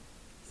goose?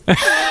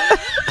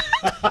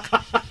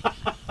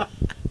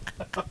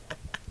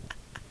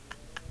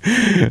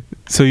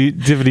 So,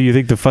 Tiffany, you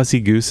think the fussy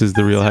goose is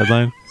the real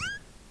headline?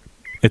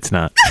 It's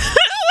not.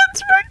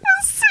 What's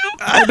breakfast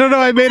soup? I don't know.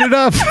 I made it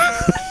up.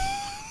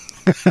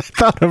 I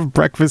thought of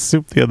breakfast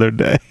soup the other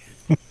day.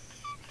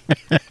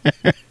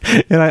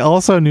 And I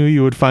also knew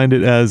you would find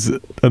it as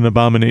an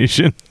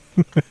abomination.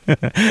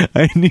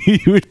 I knew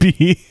you would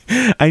be.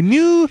 I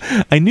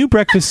knew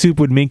breakfast soup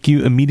would make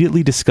you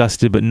immediately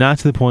disgusted, but not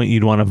to the point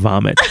you'd want to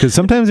vomit. Because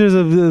sometimes there's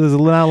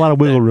not a lot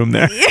of wiggle room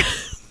there.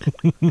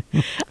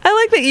 I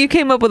like that you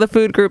came up with a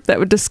food group that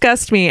would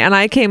disgust me, and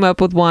I came up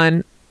with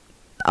one,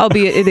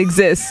 albeit it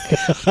exists,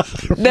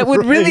 that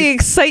would really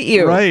excite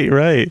you.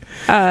 Right.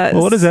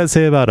 Well, what does that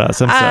say about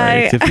us? I'm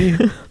sorry,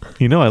 Tiffany.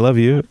 You know I love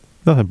you.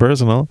 Nothing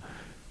personal.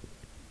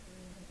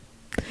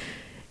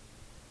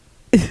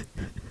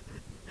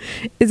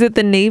 Is it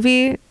the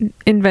Navy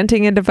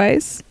inventing a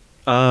device?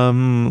 Let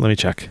me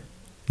check.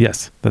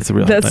 Yes, that's the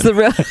real. That's the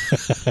real.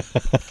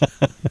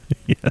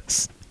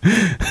 Yes.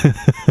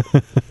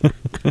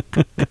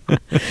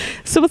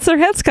 So what's their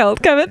heads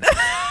called, Kevin?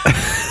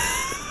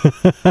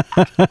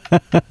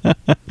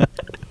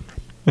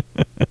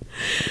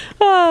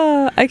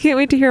 I can't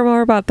wait to hear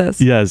more about this.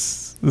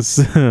 Yes.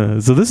 So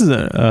this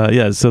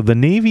is so the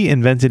Navy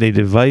invented a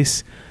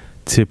device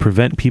to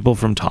prevent people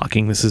from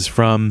talking. This is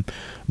from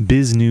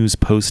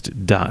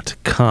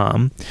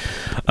biznewspost.com.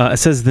 It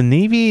says the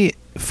Navy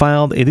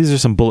filed, these are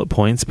some bullet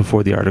points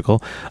before the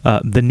article.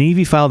 The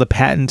Navy filed a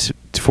patent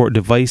for a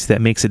device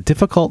that makes it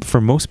difficult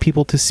for most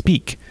people to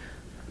speak.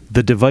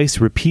 The device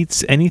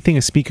repeats anything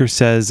a speaker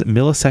says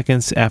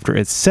milliseconds after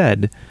it's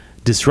said,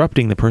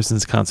 disrupting the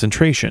person's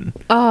concentration.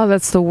 Oh,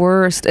 that's the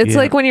worst. It's Yeah.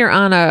 like when you're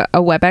on a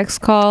WebEx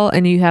call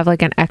and you have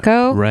like an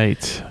echo.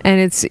 Right.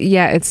 And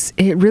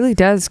it really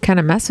does kind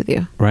of mess with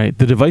you. Right.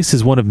 The device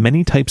is one of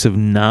many types of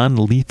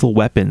non-lethal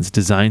weapons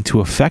designed to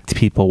affect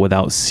people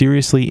without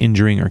seriously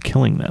injuring or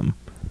killing them.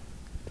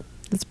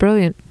 It's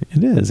brilliant.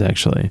 It is,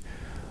 actually.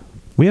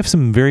 We have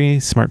some very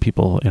smart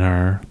people in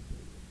our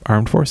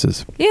armed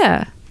forces.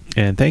 Yeah.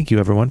 And thank you,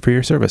 everyone, for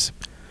your service.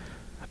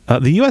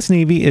 The U.S.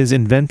 Navy has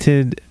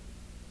invented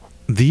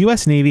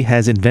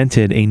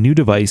a new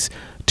device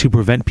to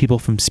prevent people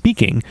from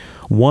speaking,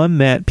 one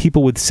that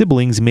people with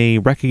siblings may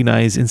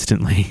recognize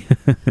instantly.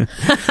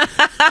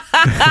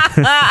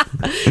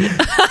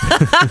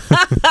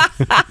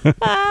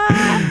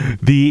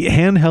 The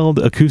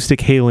handheld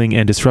acoustic hailing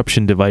and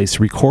disruption device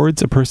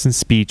records a person's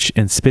speech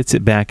and spits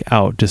it back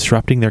out,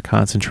 disrupting their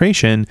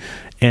concentration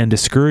and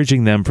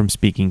discouraging them from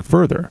speaking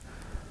further.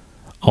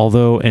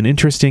 Although an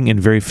interesting and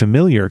very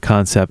familiar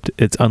concept,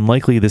 it's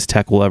unlikely this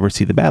tech will ever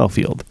see the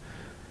battlefield.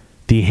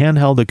 The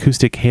handheld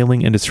acoustic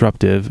hailing and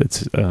disruptive,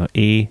 it's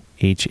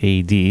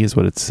AHAD is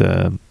what its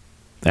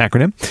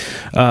acronym,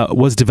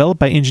 was developed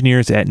by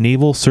engineers at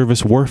Naval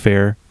Service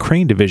Warfare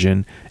Crane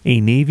Division,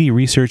 a Navy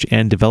research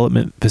and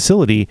development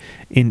facility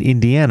in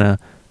Indiana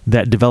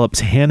that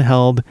develops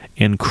handheld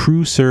and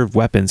crew-served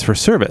weapons for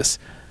service.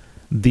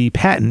 The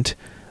patent,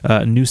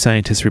 New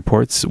Scientist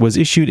reports, was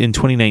issued in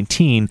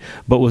 2019,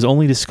 but was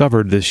only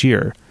discovered this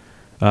year.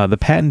 The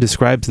patent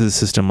describes the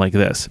system like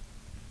this.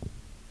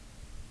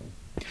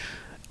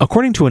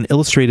 According to an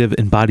illustrative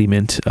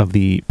embodiment of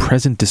the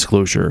present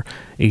disclosure,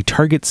 a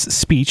target's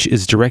speech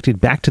is directed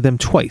back to them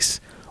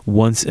twice,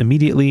 once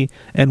immediately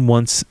and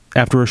once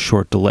after a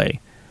short delay.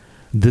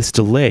 This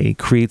delay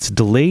creates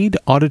delayed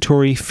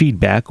auditory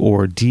feedback,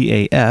 or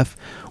DAF,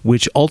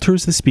 which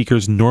alters the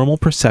speaker's normal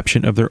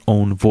perception of their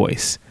own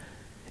voice.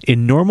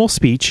 In normal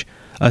speech,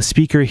 a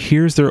speaker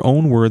hears their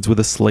own words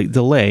with a slight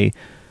delay,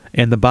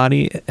 and the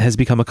body has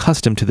become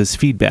accustomed to this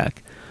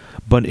feedback.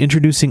 But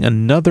introducing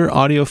another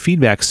audio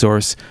feedback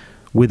source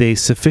with a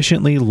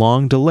sufficiently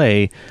long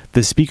delay,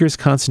 the speaker's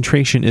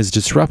concentration is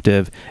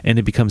disruptive and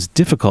it becomes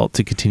difficult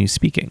to continue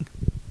speaking.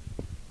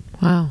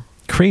 Wow.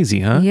 Crazy,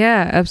 huh?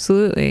 Yeah,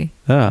 absolutely.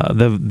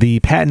 The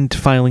patent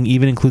filing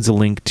even includes a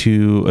link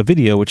to a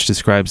video which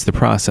describes the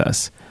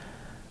process.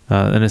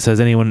 And it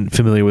says anyone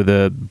familiar with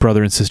a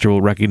brother and sister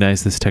will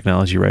recognize this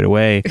technology right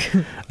away.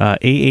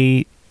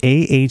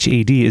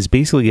 AHAD is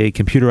basically a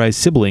computerized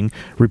sibling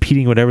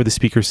repeating whatever the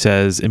speaker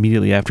says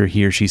immediately after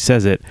he or she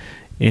says it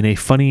in a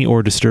funny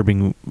or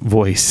disturbing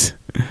voice.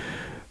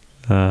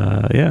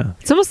 Yeah.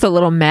 It's almost a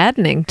little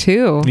maddening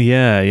too.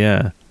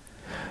 Yeah.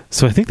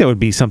 So I think that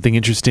would be something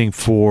interesting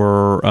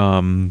for,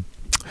 I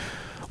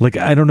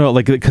don't know,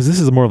 because this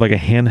is more like a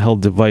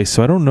handheld device.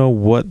 So I don't know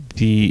what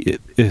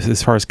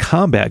as far as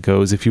combat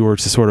goes, if you were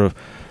to sort of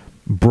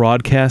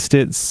broadcast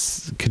it,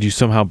 could you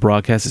somehow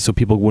broadcast it so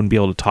people wouldn't be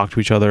able to talk to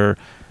each other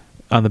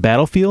on the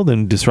battlefield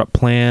and disrupt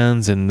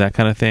plans and that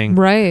kind of thing?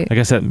 Right. I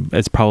guess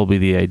that's probably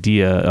the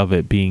idea of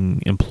it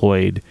being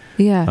employed.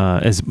 Yeah.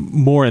 As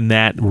more in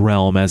that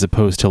realm as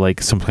opposed to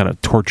like some kind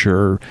of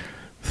torture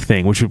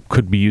thing, which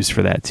could be used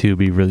for that too.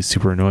 Be really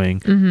super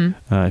annoying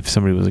if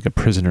somebody was like a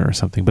prisoner or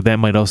something. But that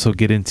might also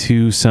get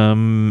into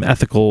some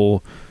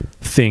ethical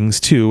things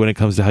too when it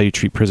comes to how you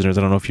treat prisoners.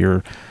 I don't know if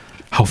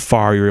how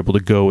far you're able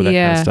to go with that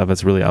kind of stuff.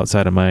 That's really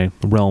outside of my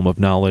realm of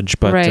knowledge.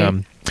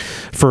 But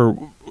for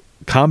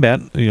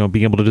combat,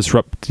 being able to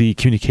disrupt the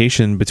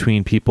communication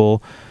between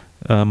people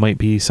might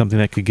be something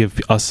that could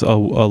give us a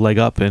leg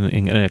up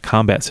in a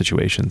combat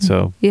situation.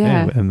 So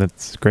and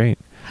that's great.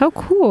 How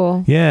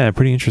cool. Yeah,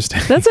 pretty interesting.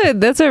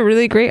 That's a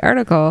really great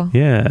article.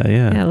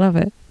 Yeah. I love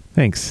it.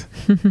 Thanks.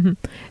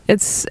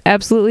 It's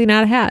absolutely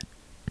not a hat.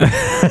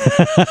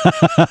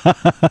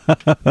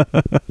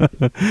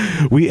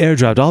 We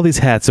airdropped all these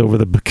hats over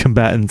the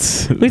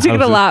combatants. We took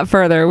it a lot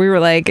further. We were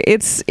like,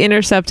 it's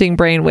intercepting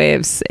brain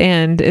waves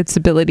and its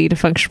ability to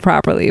function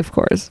properly, of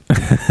course.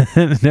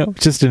 No,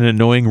 just an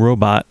annoying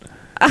robot.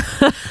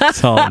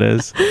 That's all it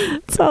is.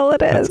 That's all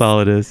it is. That's all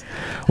it is.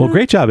 Well,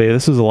 great job, Ava.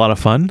 This was a lot of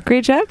fun.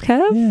 Great job,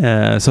 Kev.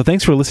 Yeah. So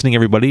thanks for listening,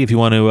 everybody. If you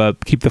want to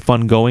keep the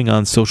fun going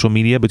on social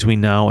media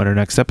between now and our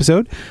next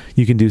episode,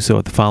 you can do so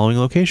at the following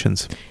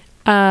locations.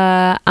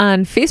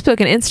 On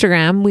Facebook and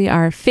Instagram, we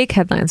are Fake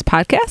Headlines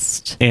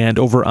Podcast. And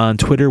over on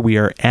Twitter, we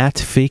are at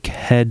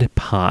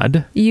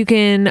FakeHeadPod. You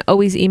can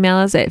always email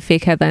us at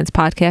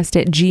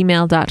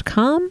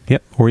fakeheadlinespodcast@gmail.com.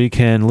 Yep. Or you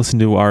can listen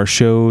to our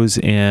shows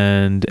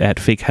and at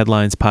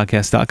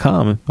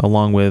fakeheadlinespodcast.com,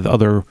 along with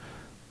other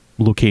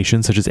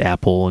locations such as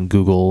Apple and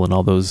Google and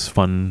all those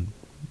fun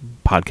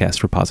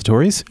podcast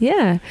repositories.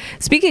 Yeah.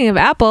 Speaking of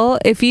Apple,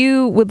 if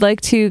you would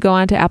like to go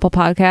on to Apple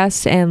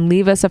Podcasts and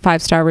leave us a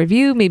 5-star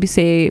review, maybe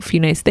say a few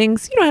nice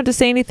things. You don't have to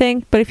say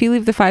anything, but if you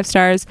leave the 5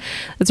 stars,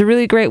 it's a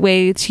really great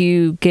way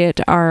to get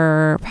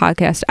our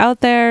podcast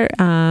out there,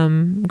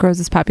 grows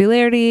its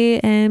popularity,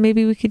 and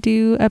maybe we could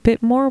do a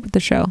bit more with the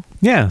show.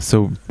 Yeah,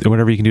 so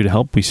whatever you can do to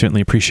help, we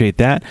certainly appreciate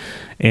that.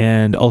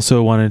 And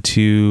also wanted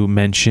to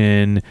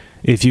mention,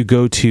 if you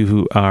go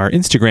to our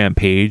Instagram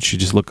page, you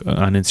just look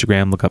on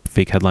Instagram, look up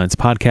Fake Headlines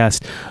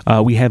Podcast.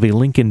 We have a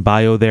link in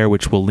bio there,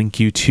 which will link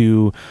you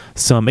to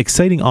some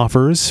exciting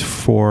offers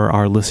for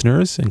our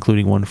listeners,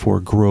 including one for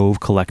Grove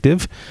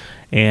Collective.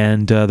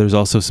 And there's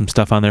also some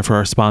stuff on there for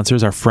our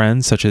sponsors, our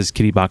friends, such as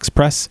Kitty Box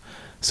Press.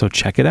 So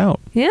check it out.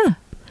 Yeah.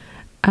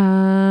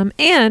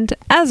 And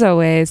as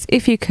always,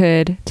 if you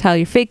could tell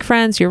your fake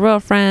friends, your real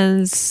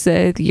friends,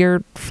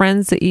 your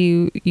friends that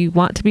you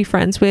want to be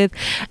friends with,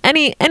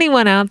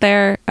 anyone out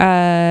there,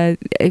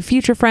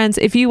 future friends,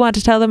 if you want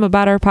to tell them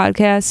about our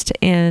podcast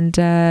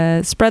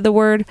and spread the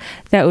word,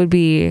 that would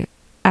be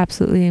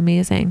absolutely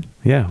amazing.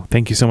 Yeah.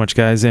 Thank you so much,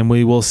 guys. And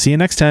we will see you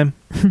next time.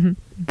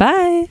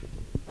 Bye.